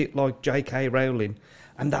 a bit like J.K. Rowling,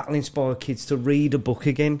 and that'll inspire kids to read a book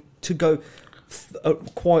again, to go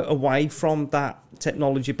quite away from that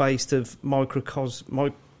technology-based of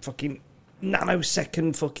fucking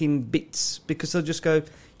nanosecond fucking bits, because they'll just go, do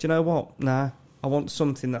you know what? Nah, I want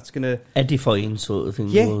something that's going to... Edifying sort of thing.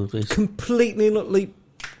 Yeah, completely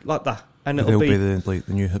like that. And they'll be the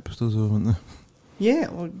new hipsters, won't they? Yeah.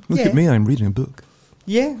 Well, Look at me, I'm reading a book.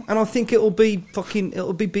 Yeah, and I think it'll be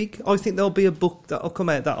big. I think there'll be a book that'll come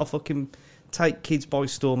out that'll fucking take kids by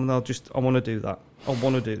storm, and they'll just, I want to do that. I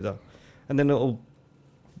want to do that. And then it'll,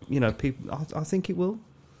 people, I think it will.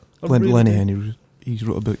 Lenny Henry, he's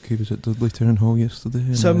wrote a book, he was at Dudley Town Hall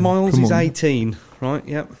yesterday. So Miles is 18, right?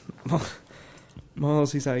 Yep.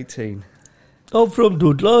 Miles is 18. I'm from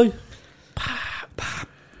Dudley.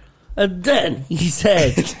 And then he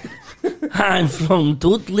said, I'm from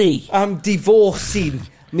Dudley. I'm divorcing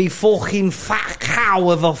me fucking fat cow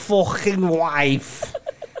of a fucking wife.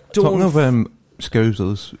 Talking of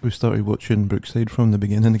Scousers, we started watching Brookside from the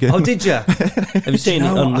beginning again. Oh, did you? Have you seen it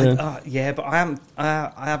on the... yeah, but I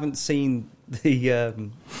haven't seen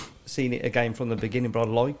seen it again from the beginning, but I'd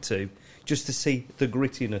like to, just to see the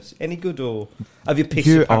grittiness. Any good, or have you pissed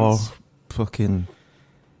your pants? You are fucking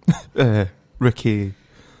Ricky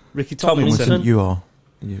Tomlinson. You are.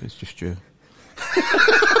 Yeah, it's just you.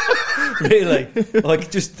 Really?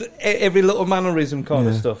 Like, just every little mannerism kind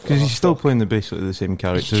of stuff? Because he's still playing basically the same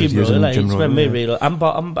character. Jim Roy, Jim Roy. And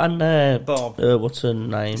Bob. What's her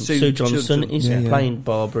name? Sue Johnson. He's playing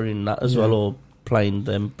Barbara in that as well, or playing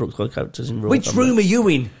them Brookside characters in Raw. Which room are you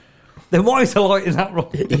in? Then why is I like in that room?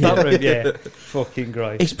 That room, yeah. Fucking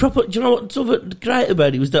great. It's proper. Do you know what's great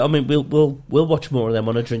about it was that, I mean, we'll watch more of them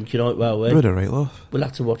on a drinking night, will we? We'd have right off. We'll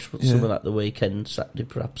have to watch some of that the weekend, Saturday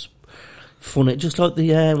perhaps. Funny, just like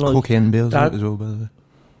the like Cocaine Bear's out as well, by the way.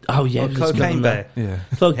 Oh yeah, Cocaine Bear. Yeah,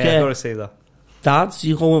 like, yeah, I gotta see that. Dads,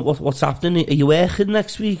 you go, what's happening? Are you working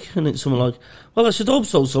next week? And it's someone like, well, I should hope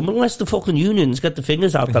so, son. Unless the fucking unions get the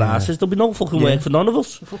fingers out their asses, there'll be no fucking work for none of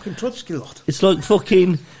us. The fucking Trotsky lot. It's like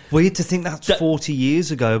fucking... Weird to think that's 40 years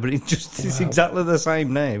ago, but it's exactly the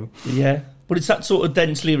same now. Yeah. But it's that sort of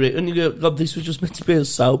densely written. You go, God, this was just meant to be a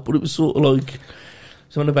soap, but it was sort of like...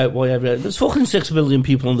 Something about why there's fucking 6 million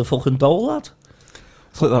people on the fucking dole, lad.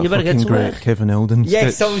 It's like that fucking great Kevin Eldon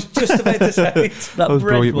Yes, sketch. I was just about to say it. That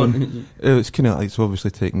bread one. It's kind of like, it's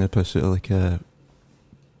obviously taking the piss out of like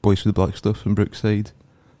Boys with the Black Stuff in Brookside.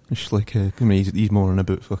 It's just like, I mean, he's moaning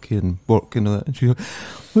about fucking work and all that. And she's like,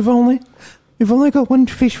 we've only got one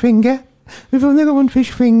fish finger. We've only got one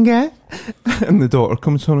fish finger. And the daughter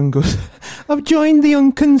comes on and goes, I've joined the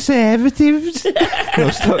Young Conservatives. And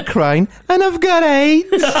I'll start crying, and I've got AIDS.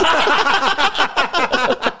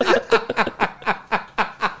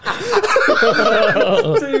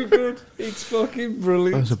 Too good. It's fucking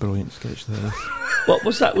brilliant. That was a brilliant sketch there. What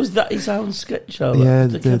was that? Was that his own sketch show? Yeah,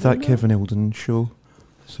 that Kevin Eldon show.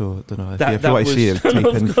 So I don't know if you want to see it, type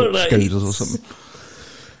in Scousers or something.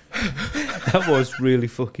 That was really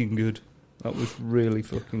fucking good. That was really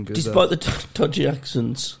fucking good. Despite the dodgy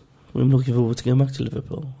accents, I'm looking forward to going back to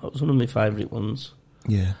Liverpool. That was one of my favourite ones.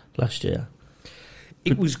 Yeah, last year.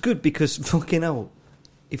 It was good because fucking hell,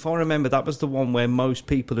 if I remember, that was the one where most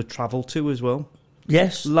people had travelled to as well.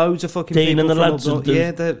 Yes, loads of fucking Dean people and the from lads. Up,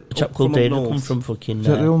 the chap called Dean come from fucking. Is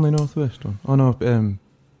that the only northwest one? Oh no,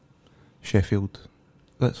 Sheffield.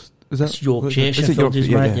 That's Yorkshire. Sheffield is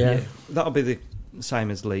right. Yeah, that'll be the same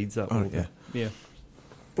as Leeds. That will be. Yeah.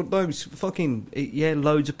 But those fucking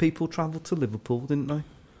loads of people travelled to Liverpool, didn't they?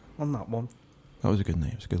 On that one. That was a good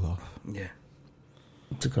name. It was a good laugh. Yeah,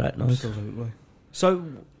 it's a great night. Absolutely. So,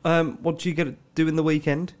 what do you get to do in the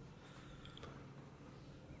weekend?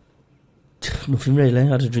 Nothing really. I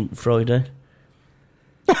had a drink Friday.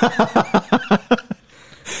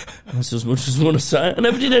 That's as much as I want to say. I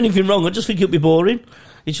never did anything wrong. I just think it'll be boring.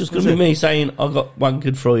 It's just going to be me saying I got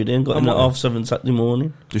wankered Friday and got in at 7:30 Saturday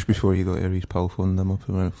morning. Just before you got here, his pal phoned them up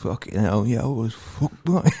and went, fucking hell, yeah, I was fucked,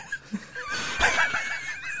 boy.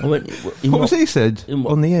 I went, what was he said?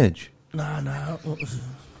 On the edge? No, what was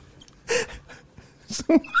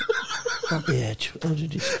it? Not the edge. What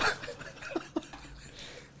did he say?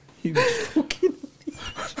 He was fucking...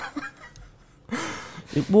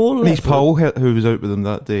 His pal, who was out with him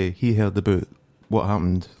that day, he heard about what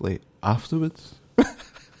happened like afterwards.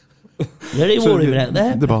 Yeah, he wore him out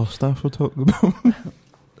there. The bar staff were talking about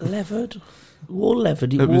levered. Wore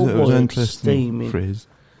levered. It was an interesting steaming phrase.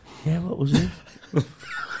 Yeah, what was it?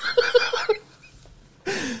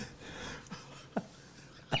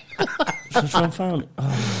 So I found it.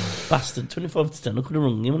 Oh, bastard, 25 to 10. I could have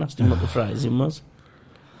rung him and asked him what the phrasing was.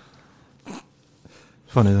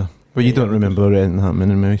 Funny though. But you don't remember anything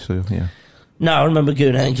happening in me, so yeah. No, I remember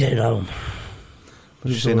going out and getting home.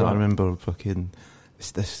 Just saying that, I remember fucking...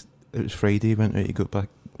 It was Friday, went out, he got back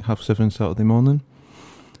 7:30 Saturday morning.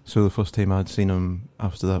 So the first time I'd seen him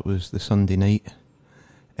after that was the Sunday night.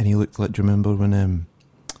 And he looked like, do you remember when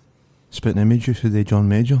Spitting Image used to do John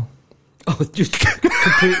Major? Oh, just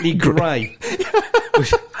completely grey.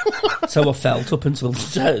 So I felt up until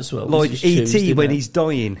today as well. Like E.T. when he's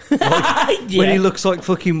dying. Like, when he looks like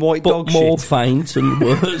fucking white dog but more shit. faint and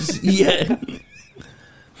worse. Yeah.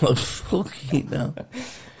 Like, fucking hell.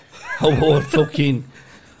 I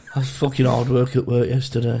was fucking hard work at work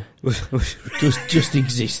yesterday. just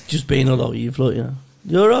exist, just being alive, like, you know.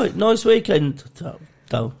 You alright? Nice weekend?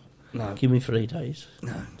 No. Give me 3 days.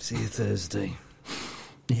 No, see you Thursday.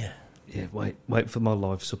 Yeah. Yeah, wait for my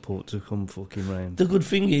life support to come fucking round. The good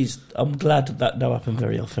thing is, I'm glad that don't happen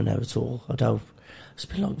very often now at all. It's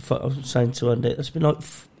been like, I was saying to Andy, it's been like,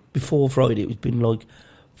 before Friday, it's been like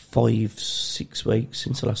 5-6 weeks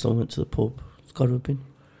since the last time I went to the pub. It's got to have been.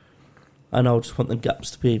 And I just want the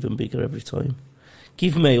gaps to be even bigger every time.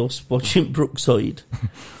 Give me us watching Brookside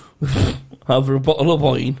over a bottle of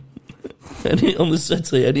wine and on the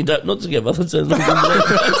settee, and not together. So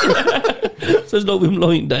it's not with him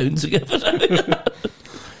lying down together.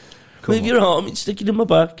 Move your arm, it's sticking in my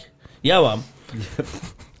back. Yeah, I am.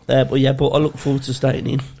 But I look forward to staying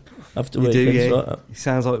in after weekends like that. He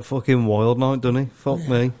sounds like fucking Wild Night, doesn't he? Fuck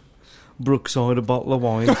me. Brookside, a bottle of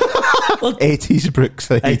wine. 80s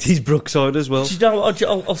Brookside. 80s Brookside as well. Do you know what?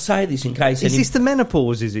 I'll say this in case. Is this the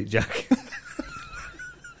menopause, is it, Jack?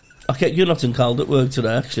 Okay, you're not in cold at work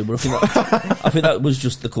today, actually, but I think that was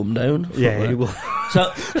just the come down. Yeah, it was. So,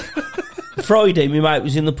 Friday, my mate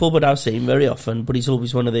was in the pub, and I see him very often, but he's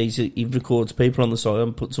always one of these, he records people on the side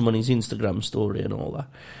and puts them on his Instagram story and all that.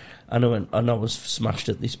 And I was smashed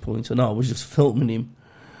at this point, and I was just filming him.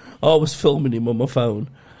 I was filming him on my phone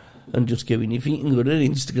and just going, "You think you're good at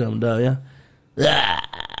Instagram, don't you?" Like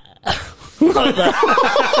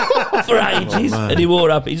that. For ages. And he wore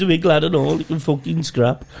up. He's a big lad and all. He can fucking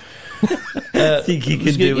scrap. Think he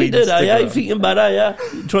can do it? Yeah, you thinking bad, yeah?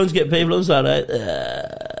 Trying to get people on Saturday.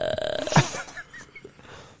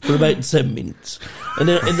 For about 7 minutes. And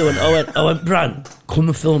then I went, "Bran, come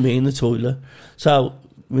and film me in the toilet." So,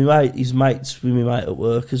 his mates with my mate at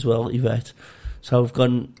work as well, Yvette. So I've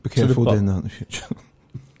gone Be careful doing that in the future.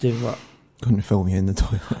 Doing what? Couldn't film you in the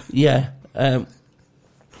toilet. Yeah.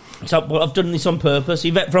 So I've done this on purpose.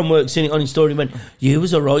 Yvette from work seen it on his story and went, "You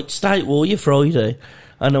was a right state, were you, Friday?"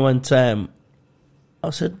 And I went, I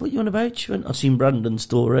said, "What you on about?" She went, "I seen Brandon's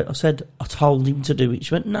story." I said, "I told him to do it."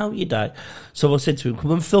 She went, "No, you don't." So I said to him,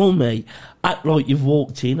 "Come and film me. Act like you've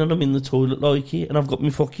walked in and I'm in the toilet like it, and I've got my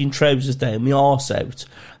fucking trousers down, my arse out,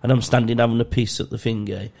 and I'm standing having a piss at the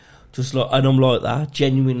finger." Just like, and I'm like that,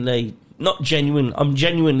 genuinely, not genuine, I'm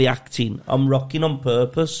genuinely acting. I'm rocking on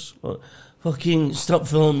purpose. Like, fucking stop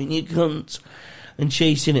filming, you cunt. And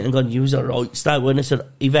she's seen it and gone, "You was alright, stay." When I said,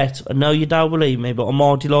 "Yvette, I know you don't believe me, but on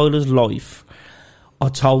Marty Lila's life, I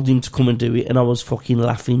told him to come and do it, and I was fucking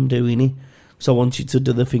laughing doing it. So I wanted to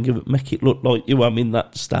do the thing of it, make it look like you am in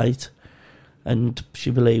that state." And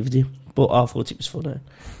she believed him, but I thought it was funny.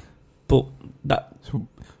 But that... So,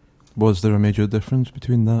 was there a major difference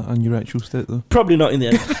between that and your actual state, though? Probably not in the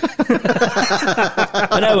end.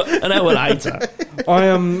 An hour later. I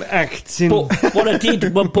am acting. But what I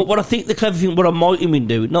did, but what I think the clever thing, what I might have been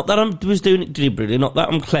doing, not that I was doing it deliberately, not that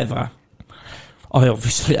I'm clever. I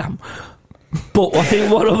obviously am. But I think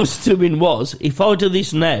what I was doing was, if I do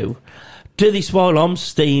this now, do this while I'm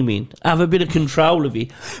steaming, have a bit of control of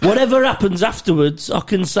it, whatever happens afterwards, I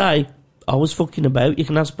can say, "I was fucking about, you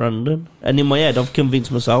can ask Brandon." And in my head, I've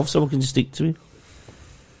convinced myself, so I can stick to it.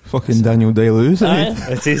 Fucking Daniel Day-Lewis, isn't it?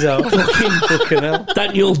 It is fucking hell.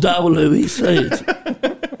 Daniel Day-Lewis,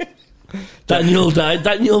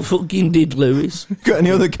 Daniel fucking did Lewis. Got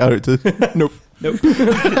any other characters? Nope.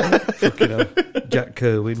 Fucking hell. Jack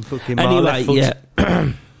Kerwin, fucking Anyway, yeah.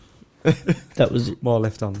 That was it. My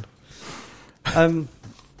left hand.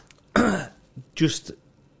 Just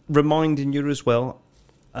reminding you as well,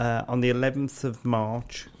 on the 11th of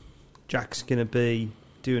March, Jack's going to be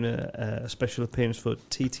doing a special appearance for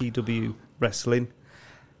TTW Wrestling.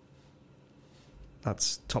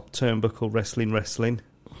 That's Top Turnbuckle Wrestling.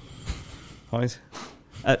 Right?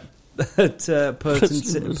 At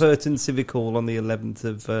Purton Civic Hall on the 11th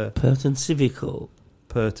of... Purton Civic Hall?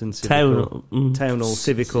 Purton Civic Hall. Town Hall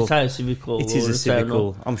Civic Hall. It's a Civic Hall. It is a Civic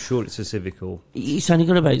Hall. I'm sure it's a Civic Hall. It's only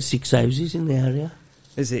got about 6 houses in the area.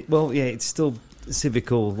 Is it? Well, yeah, it's still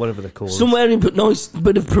Civical, whatever they're called. Somewhere in, but nice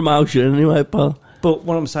bit of promotion anyway, pal. But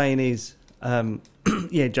what I'm saying is,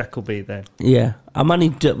 yeah, Jack will be there. Yeah, I'm only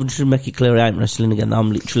to make it clear I ain't wrestling again.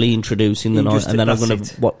 I'm literally introducing the night, and then I'm going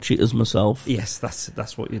to watch it as myself. Yes,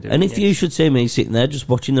 that's what you're doing. And if you should see me sitting there just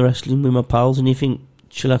watching the wrestling with my pals, and you think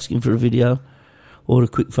she'll ask him for a video or a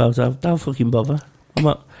quick photo, don't fucking bother.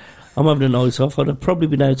 I'm having a night off. I'd have probably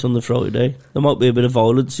been out on the Friday. There might be a bit of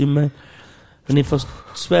violence in me. And if I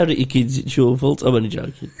swear at your kids, it's your fault. I'm only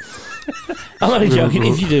joking. I'm only joking.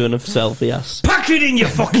 If you're doing a selfie, ass. Pack it in, you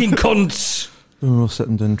fucking cunts! When we were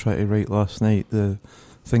sitting down trying to write last night, the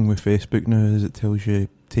thing with Facebook now is it tells you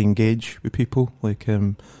to engage with people, like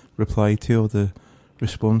reply to all the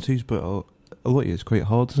responses, but a lot of it's quite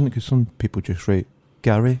hard, isn't it? Because some people just write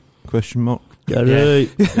Gary ? Gary.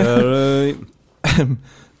 Gary.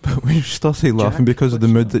 But we started laughing Jack, because of the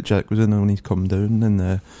mood that Jack was in when he's come down,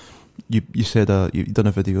 and you said you'd done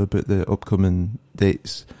a video about the upcoming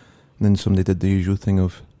dates, and then somebody did the usual thing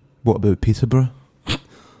of, what about Peterborough? And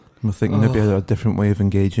we're thinking maybe a different way of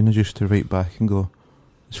engaging is just to write back and go,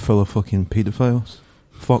 it's full of fucking paedophiles.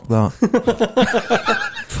 Fuck that.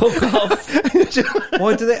 Fuck off.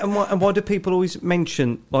 Why do they? And why do people always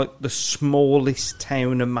mention like the smallest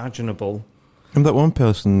town imaginable? And that one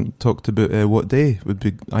person talked about what day would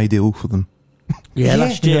be ideal for them. Yeah,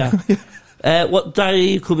 last year. What day are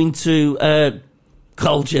you coming to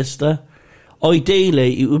Colchester?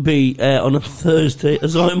 Ideally, it would be on a Thursday,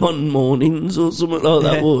 as I'm on mornings or something like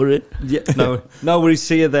that, wouldn't it? Yeah, no worries,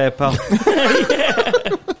 see you there, pal.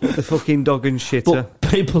 The fucking dog and shitter.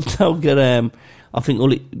 But people don't get, I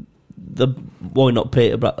think, why not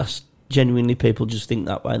Peterborough? That's genuinely, people just think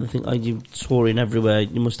that way. They think, oh, you're touring everywhere,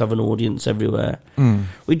 you must have an audience everywhere.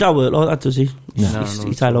 We don't work like that, does he? He's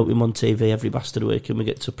like him on TV every bastard week, and we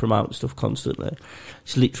get to promote stuff constantly.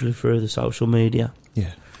 It's literally through the social media.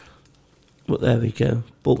 Yeah. But there we go.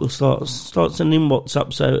 But we'll start sending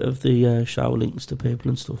WhatsApps out of the show links to people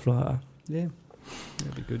and stuff like that. Yeah,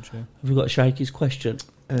 that'd be good, yeah. Have we got Shaky's question?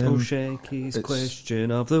 Shaky's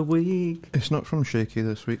question of the week. It's not from Shaky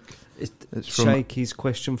this week. It's from Shaky's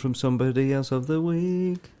question from somebody else of the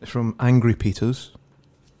week. It's from Angry Peters.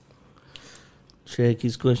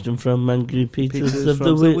 Shaky's question from Angry Peters of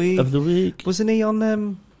the week. Wasn't he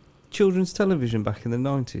on children's television back in the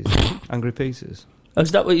 90s? Angry Peters. Oh,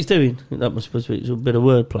 is that what he's doing? That must supposed to be a bit of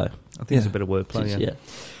wordplay. I think it's a bit of wordplay, yeah.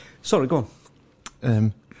 Sorry, go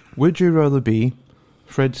on. Would you rather be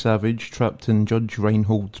Fred Savage trapped in Judge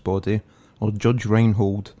Reinhold's body, or Judge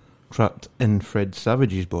Reinhold trapped in Fred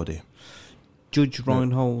Savage's body? Judge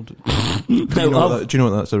Reinhold. Do you know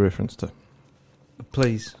what that's a reference to?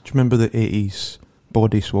 Please. Do you remember the 80s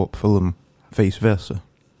body swap film, Vice Versa?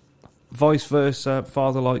 Vice Versa,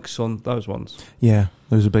 Father Like Son, those ones. Yeah,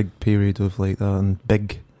 there was a big period of like that, and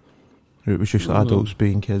Big. It was just adults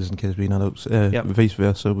being kids and kids being adults. Vice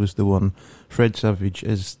Versa was the one. Fred Savage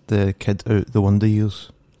is the kid out the Wonder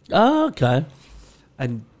Years. Oh, okay.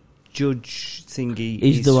 And Judge Thingy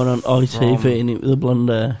is the one on ITV in it with the blonde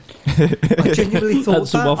hair. I genuinely thought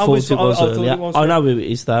That's what I thought it was earlier. I know who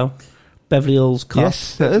it is though. Beverly Hills Cop.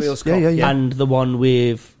 Yes, it is. Yeah. And the one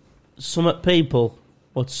with Summit People.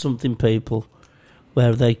 What's something people?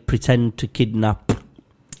 Where they pretend to kidnap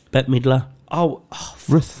Bette Midler.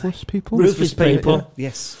 Ruthless People? Ruthless People. Yeah.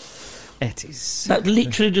 Yes. It is. That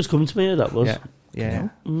literally just come to me, that was. Yeah.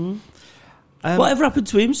 Mm. Whatever happened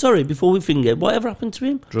to him? Sorry, before we finger. Whatever happened to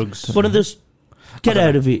him? Drugs. One of those... Get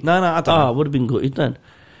out of it. No, I don't know. Would have been good then.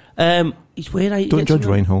 It's weird. Don't judge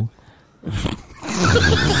Reinhold.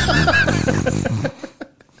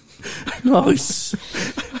 Nice.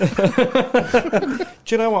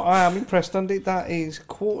 Do you know what? I am impressed, Andy. That is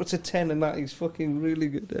 9:45, and that is fucking really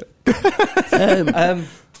good. I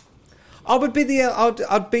would be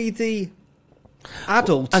I'd be the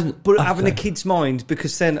adult, but having a kid's mind,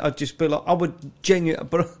 because then I'd just be like, I would genuinely,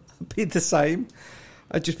 but I'd be the same.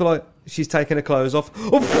 I'd just be like, she's taking her clothes off.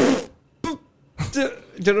 Do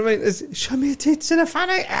you know what I mean? Show me your tits in a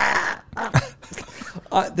fanny.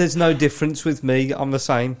 There's no difference with me. I'm the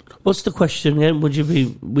same. What's the question again? Would you be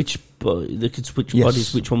which? They could switch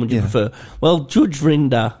bodies. Which one would you prefer? Well, Judge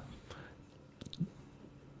Rinda,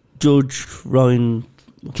 Judge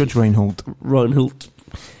Reinhold.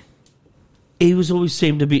 He was always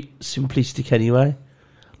seemed a bit simplistic anyway,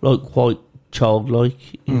 like quite childlike.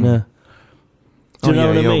 Do you know what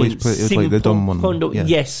I mean? Always play, it was like the dumb one. Kind of,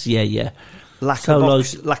 yes. Lack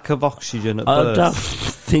of oxygen at birth. I don't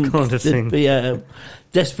think kind of they'd be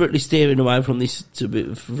desperately steering away from this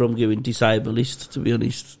from going disableist, to be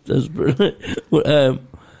honest. Desperately.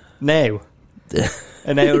 Now.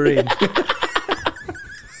 An hour in.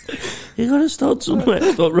 You got to start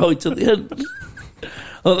somewhere. Start right at the end.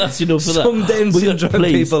 Oh, that's enough of that. Some Down We got- syndrome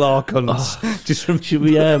please. people are cunts. Just from Should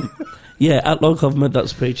we, yeah, act like I've made that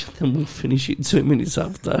speech, then we'll finish it 2 minutes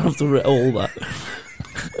after all that.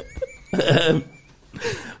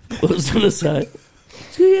 What was I going to say?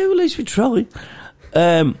 So, yeah, well, at least we try.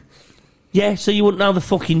 Yeah, so you wouldn't know the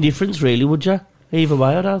fucking difference, really, would you? Either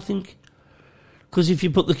way, I don't think. Because if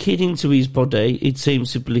you put the kid into his body, it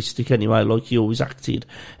seems simplistic anyway, like he always acted.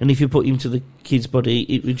 And if you put him to the kid's body,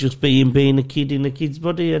 it would just be him being a kid in a kid's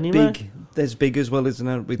body anyway. Big. There's Big as well, isn't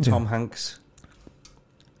there, with Tom Hanks?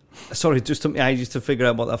 Sorry, it just took me ages to figure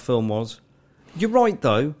out what that film was. You're right,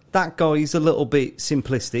 though. That guy is a little bit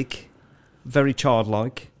simplistic, very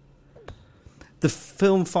childlike. The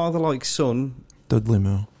film Father Like Son... Dudley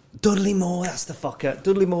Moore. Dudley Moore, that's the fucker.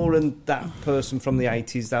 Dudley Moore and that person from the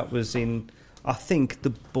 80s that was in, I think, The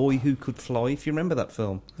Boy Who Could Fly, if you remember that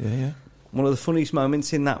film. Yeah. One of the funniest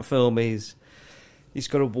moments in that film is he's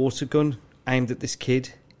got a water gun aimed at this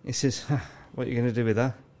kid. He says, what are you going to do with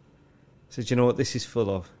that? He says, do you know what this is full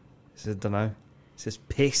of? He says, I don't know. He says,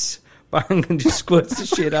 piss. Bang, and just squirts the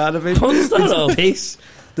shit out of him. What's that It's of? piss.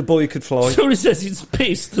 The Boy Who Could Fly. Somebody says it's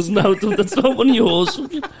piss. That's not one of yours.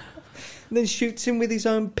 And then shoots him with his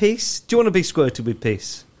own piss. Do you want to be squirted with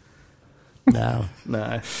piss? No.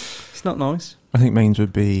 No. It's not nice. I think mine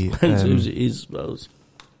would be... Depends whose it is, I suppose.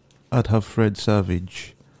 I'd have Fred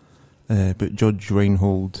Savage, but Judge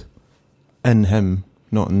Reinhold in him,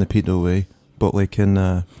 not in the pedo way, but like in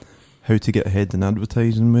How to Get Ahead in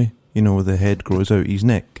Advertising way. You know, the head grows out his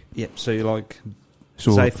neck. Yep, so you're like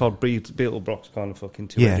So, Zaphod Beetlebrox kind of fucking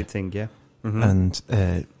two-headed thing, yeah? Mm-hmm.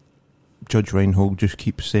 and Judge Reinhold just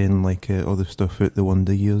keeps saying like other stuff out the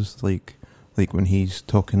Wonder Years, like when he's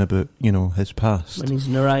talking about, you know, his past. When he's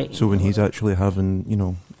narrating. So when he's actually having, you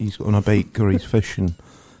know, he's on a bike or he's fishing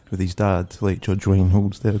with his dad, like Judge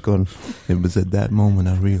Reinhold's there going, it was at that moment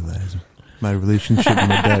I realised my relationship with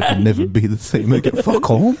my dad would never be the same. I get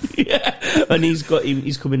fuck off. Yeah, and he's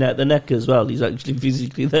coming out the neck as well. He's actually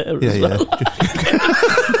physically there as well.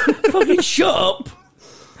 Fucking shut up.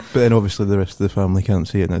 But then obviously the rest of the family can't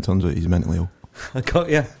see it, and it turns out he's mentally ill. I got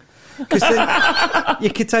you. Because then you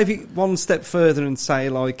could take it one step further and say,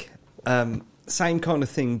 like, same kind of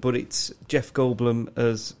thing, but it's Jeff Goldblum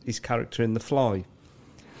as his character in The Fly.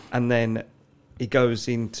 And then he goes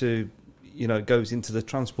into the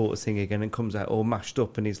transporter thing again and comes out all mashed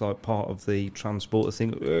up, and he's like part of the transporter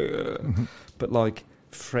thing. Mm-hmm. But like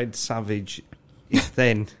Fred Savage is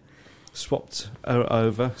then swapped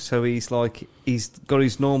over, so he's got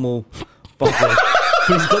his normal body, but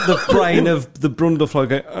he's got the brain of the Brundlefly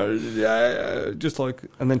going, just like,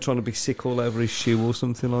 and then trying to be sick all over his shoe or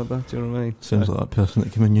something like that. Do you know what I mean? Sounds like that person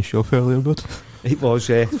that came in your shop earlier, bud. It was,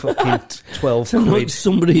 yeah, fucking 12 Sounds like quid.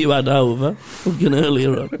 somebody you had over fucking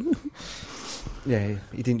earlier on. Yeah,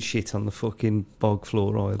 he didn't shit on the fucking bog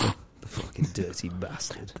floor either. The fucking dirty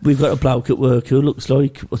bastard. We've got a bloke at work who looks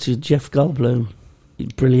like, Jeff Goldblum.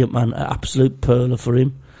 Brilliant man, an absolute perler for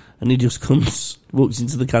him. And he just walks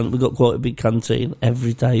into the canteen. We've got quite a big canteen.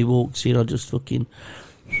 Every day he walks in, I just fucking...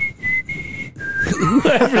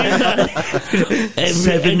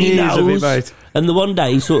 Seven years of it, mate. And the one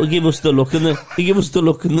day he sort of give us the look and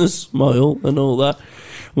the smile and all that.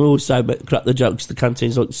 We always say, crack the jokes, the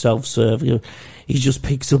canteen's like self-serve. You know, he just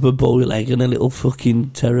picks up a boiled egg and a little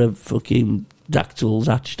fucking terror fucking dactyls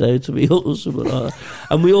hatched out of it or something like that.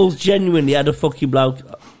 And we all genuinely had a fucking bloke.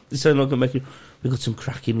 It sounded like I'm making... We got some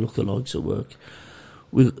cracking lookalikes at work.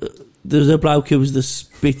 There's a bloke who was the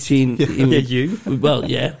spitting... Yeah, you? Well,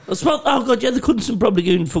 yeah. I smelled, oh, God, yeah, they couldn't probably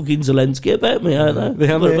going fucking Zelensky about me, aren't they? They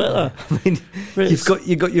have, What yeah. about that? I mean,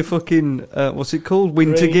 you got your fucking, what's it called?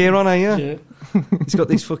 Winter gear on, are you? Yeah. He's got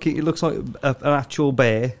this fucking... It looks like an actual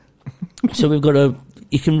bear. So we've got a...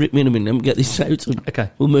 You can rip me in a minute and get this out. And Okay.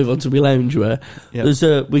 we'll move on to my loungewear.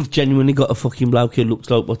 Yep. We've genuinely got a fucking bloke who looks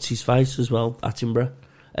like what's his face as well, Attenborough,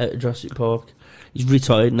 at Jurassic Park. He's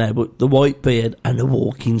retired now, but the white beard and a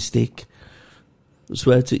walking stick. I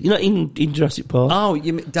swear to you, know, in Jurassic Park. Oh,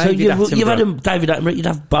 you mean so David Attenborough. you've had him, David Attenborough.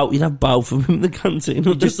 You'd have both of him in the canteen.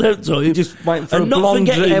 Just outside. Just waiting for And a not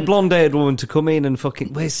forgetting- blonde-haired woman to come in and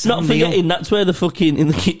fucking... Where's Sam Not Neill? forgetting, that's where the fucking, in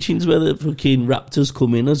the kitchens where the fucking raptors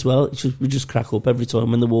come in as well. It's just, we just crack up every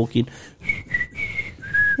time when they're walking.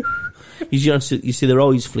 You see they're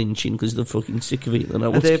always flinching because they're fucking sick of it. They know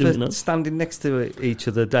Are what's they going ever on. standing next to each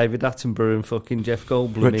other, David Attenborough and fucking Jeff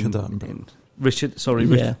Goldblum? Richard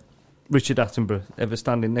Attenborough. Yeah. Richard Attenborough ever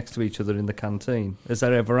standing next to each other in the canteen? Has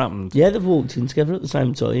that ever happened? Yeah, they've walked in together at the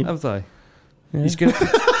same time. Have they? Yeah. He's gonna...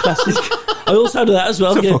 Classic. I also do that as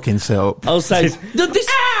well. It's a Yeah. fucking setup. I'll say, this...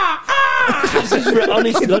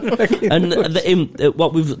 Honest God. And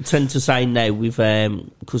what we tend to say now,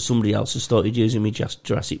 because somebody else has started using me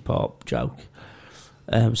Jurassic Park joke.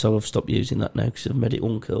 So I've stopped using that now because I've made it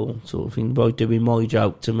uncool, sort of thing, by doing my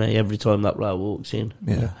joke to me every time that bloke walks in.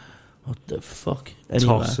 Yeah. What the fuck?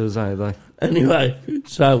 Anyway. Tossers, are they? Anyway,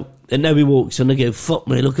 so, and now he walks and I go, fuck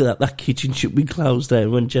me, look at that kitchen should be closed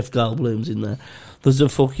down when Jeff Goldblum's in there. There's a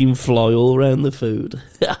fucking fly all around the food.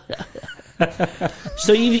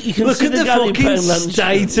 So you can look see at the fucking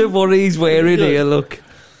state of what he's wearing here, look.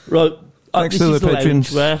 Right. Thanks to the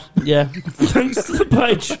patrons. Yeah. Thanks to the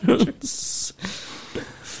patrons.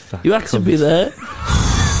 You had to be there.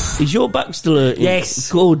 Is your back still hurting?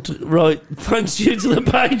 Yes. Good. Right. Thanks you to the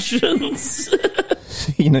patrons.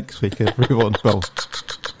 See you next week, everyone. Well,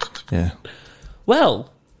 yeah.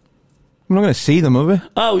 Well. I'm not going to see them, are we?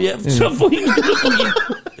 Oh, yeah. So fucking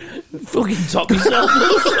top yourself.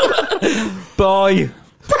 Bye.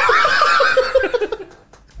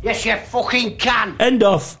 Yes, you fucking can. End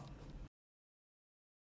off.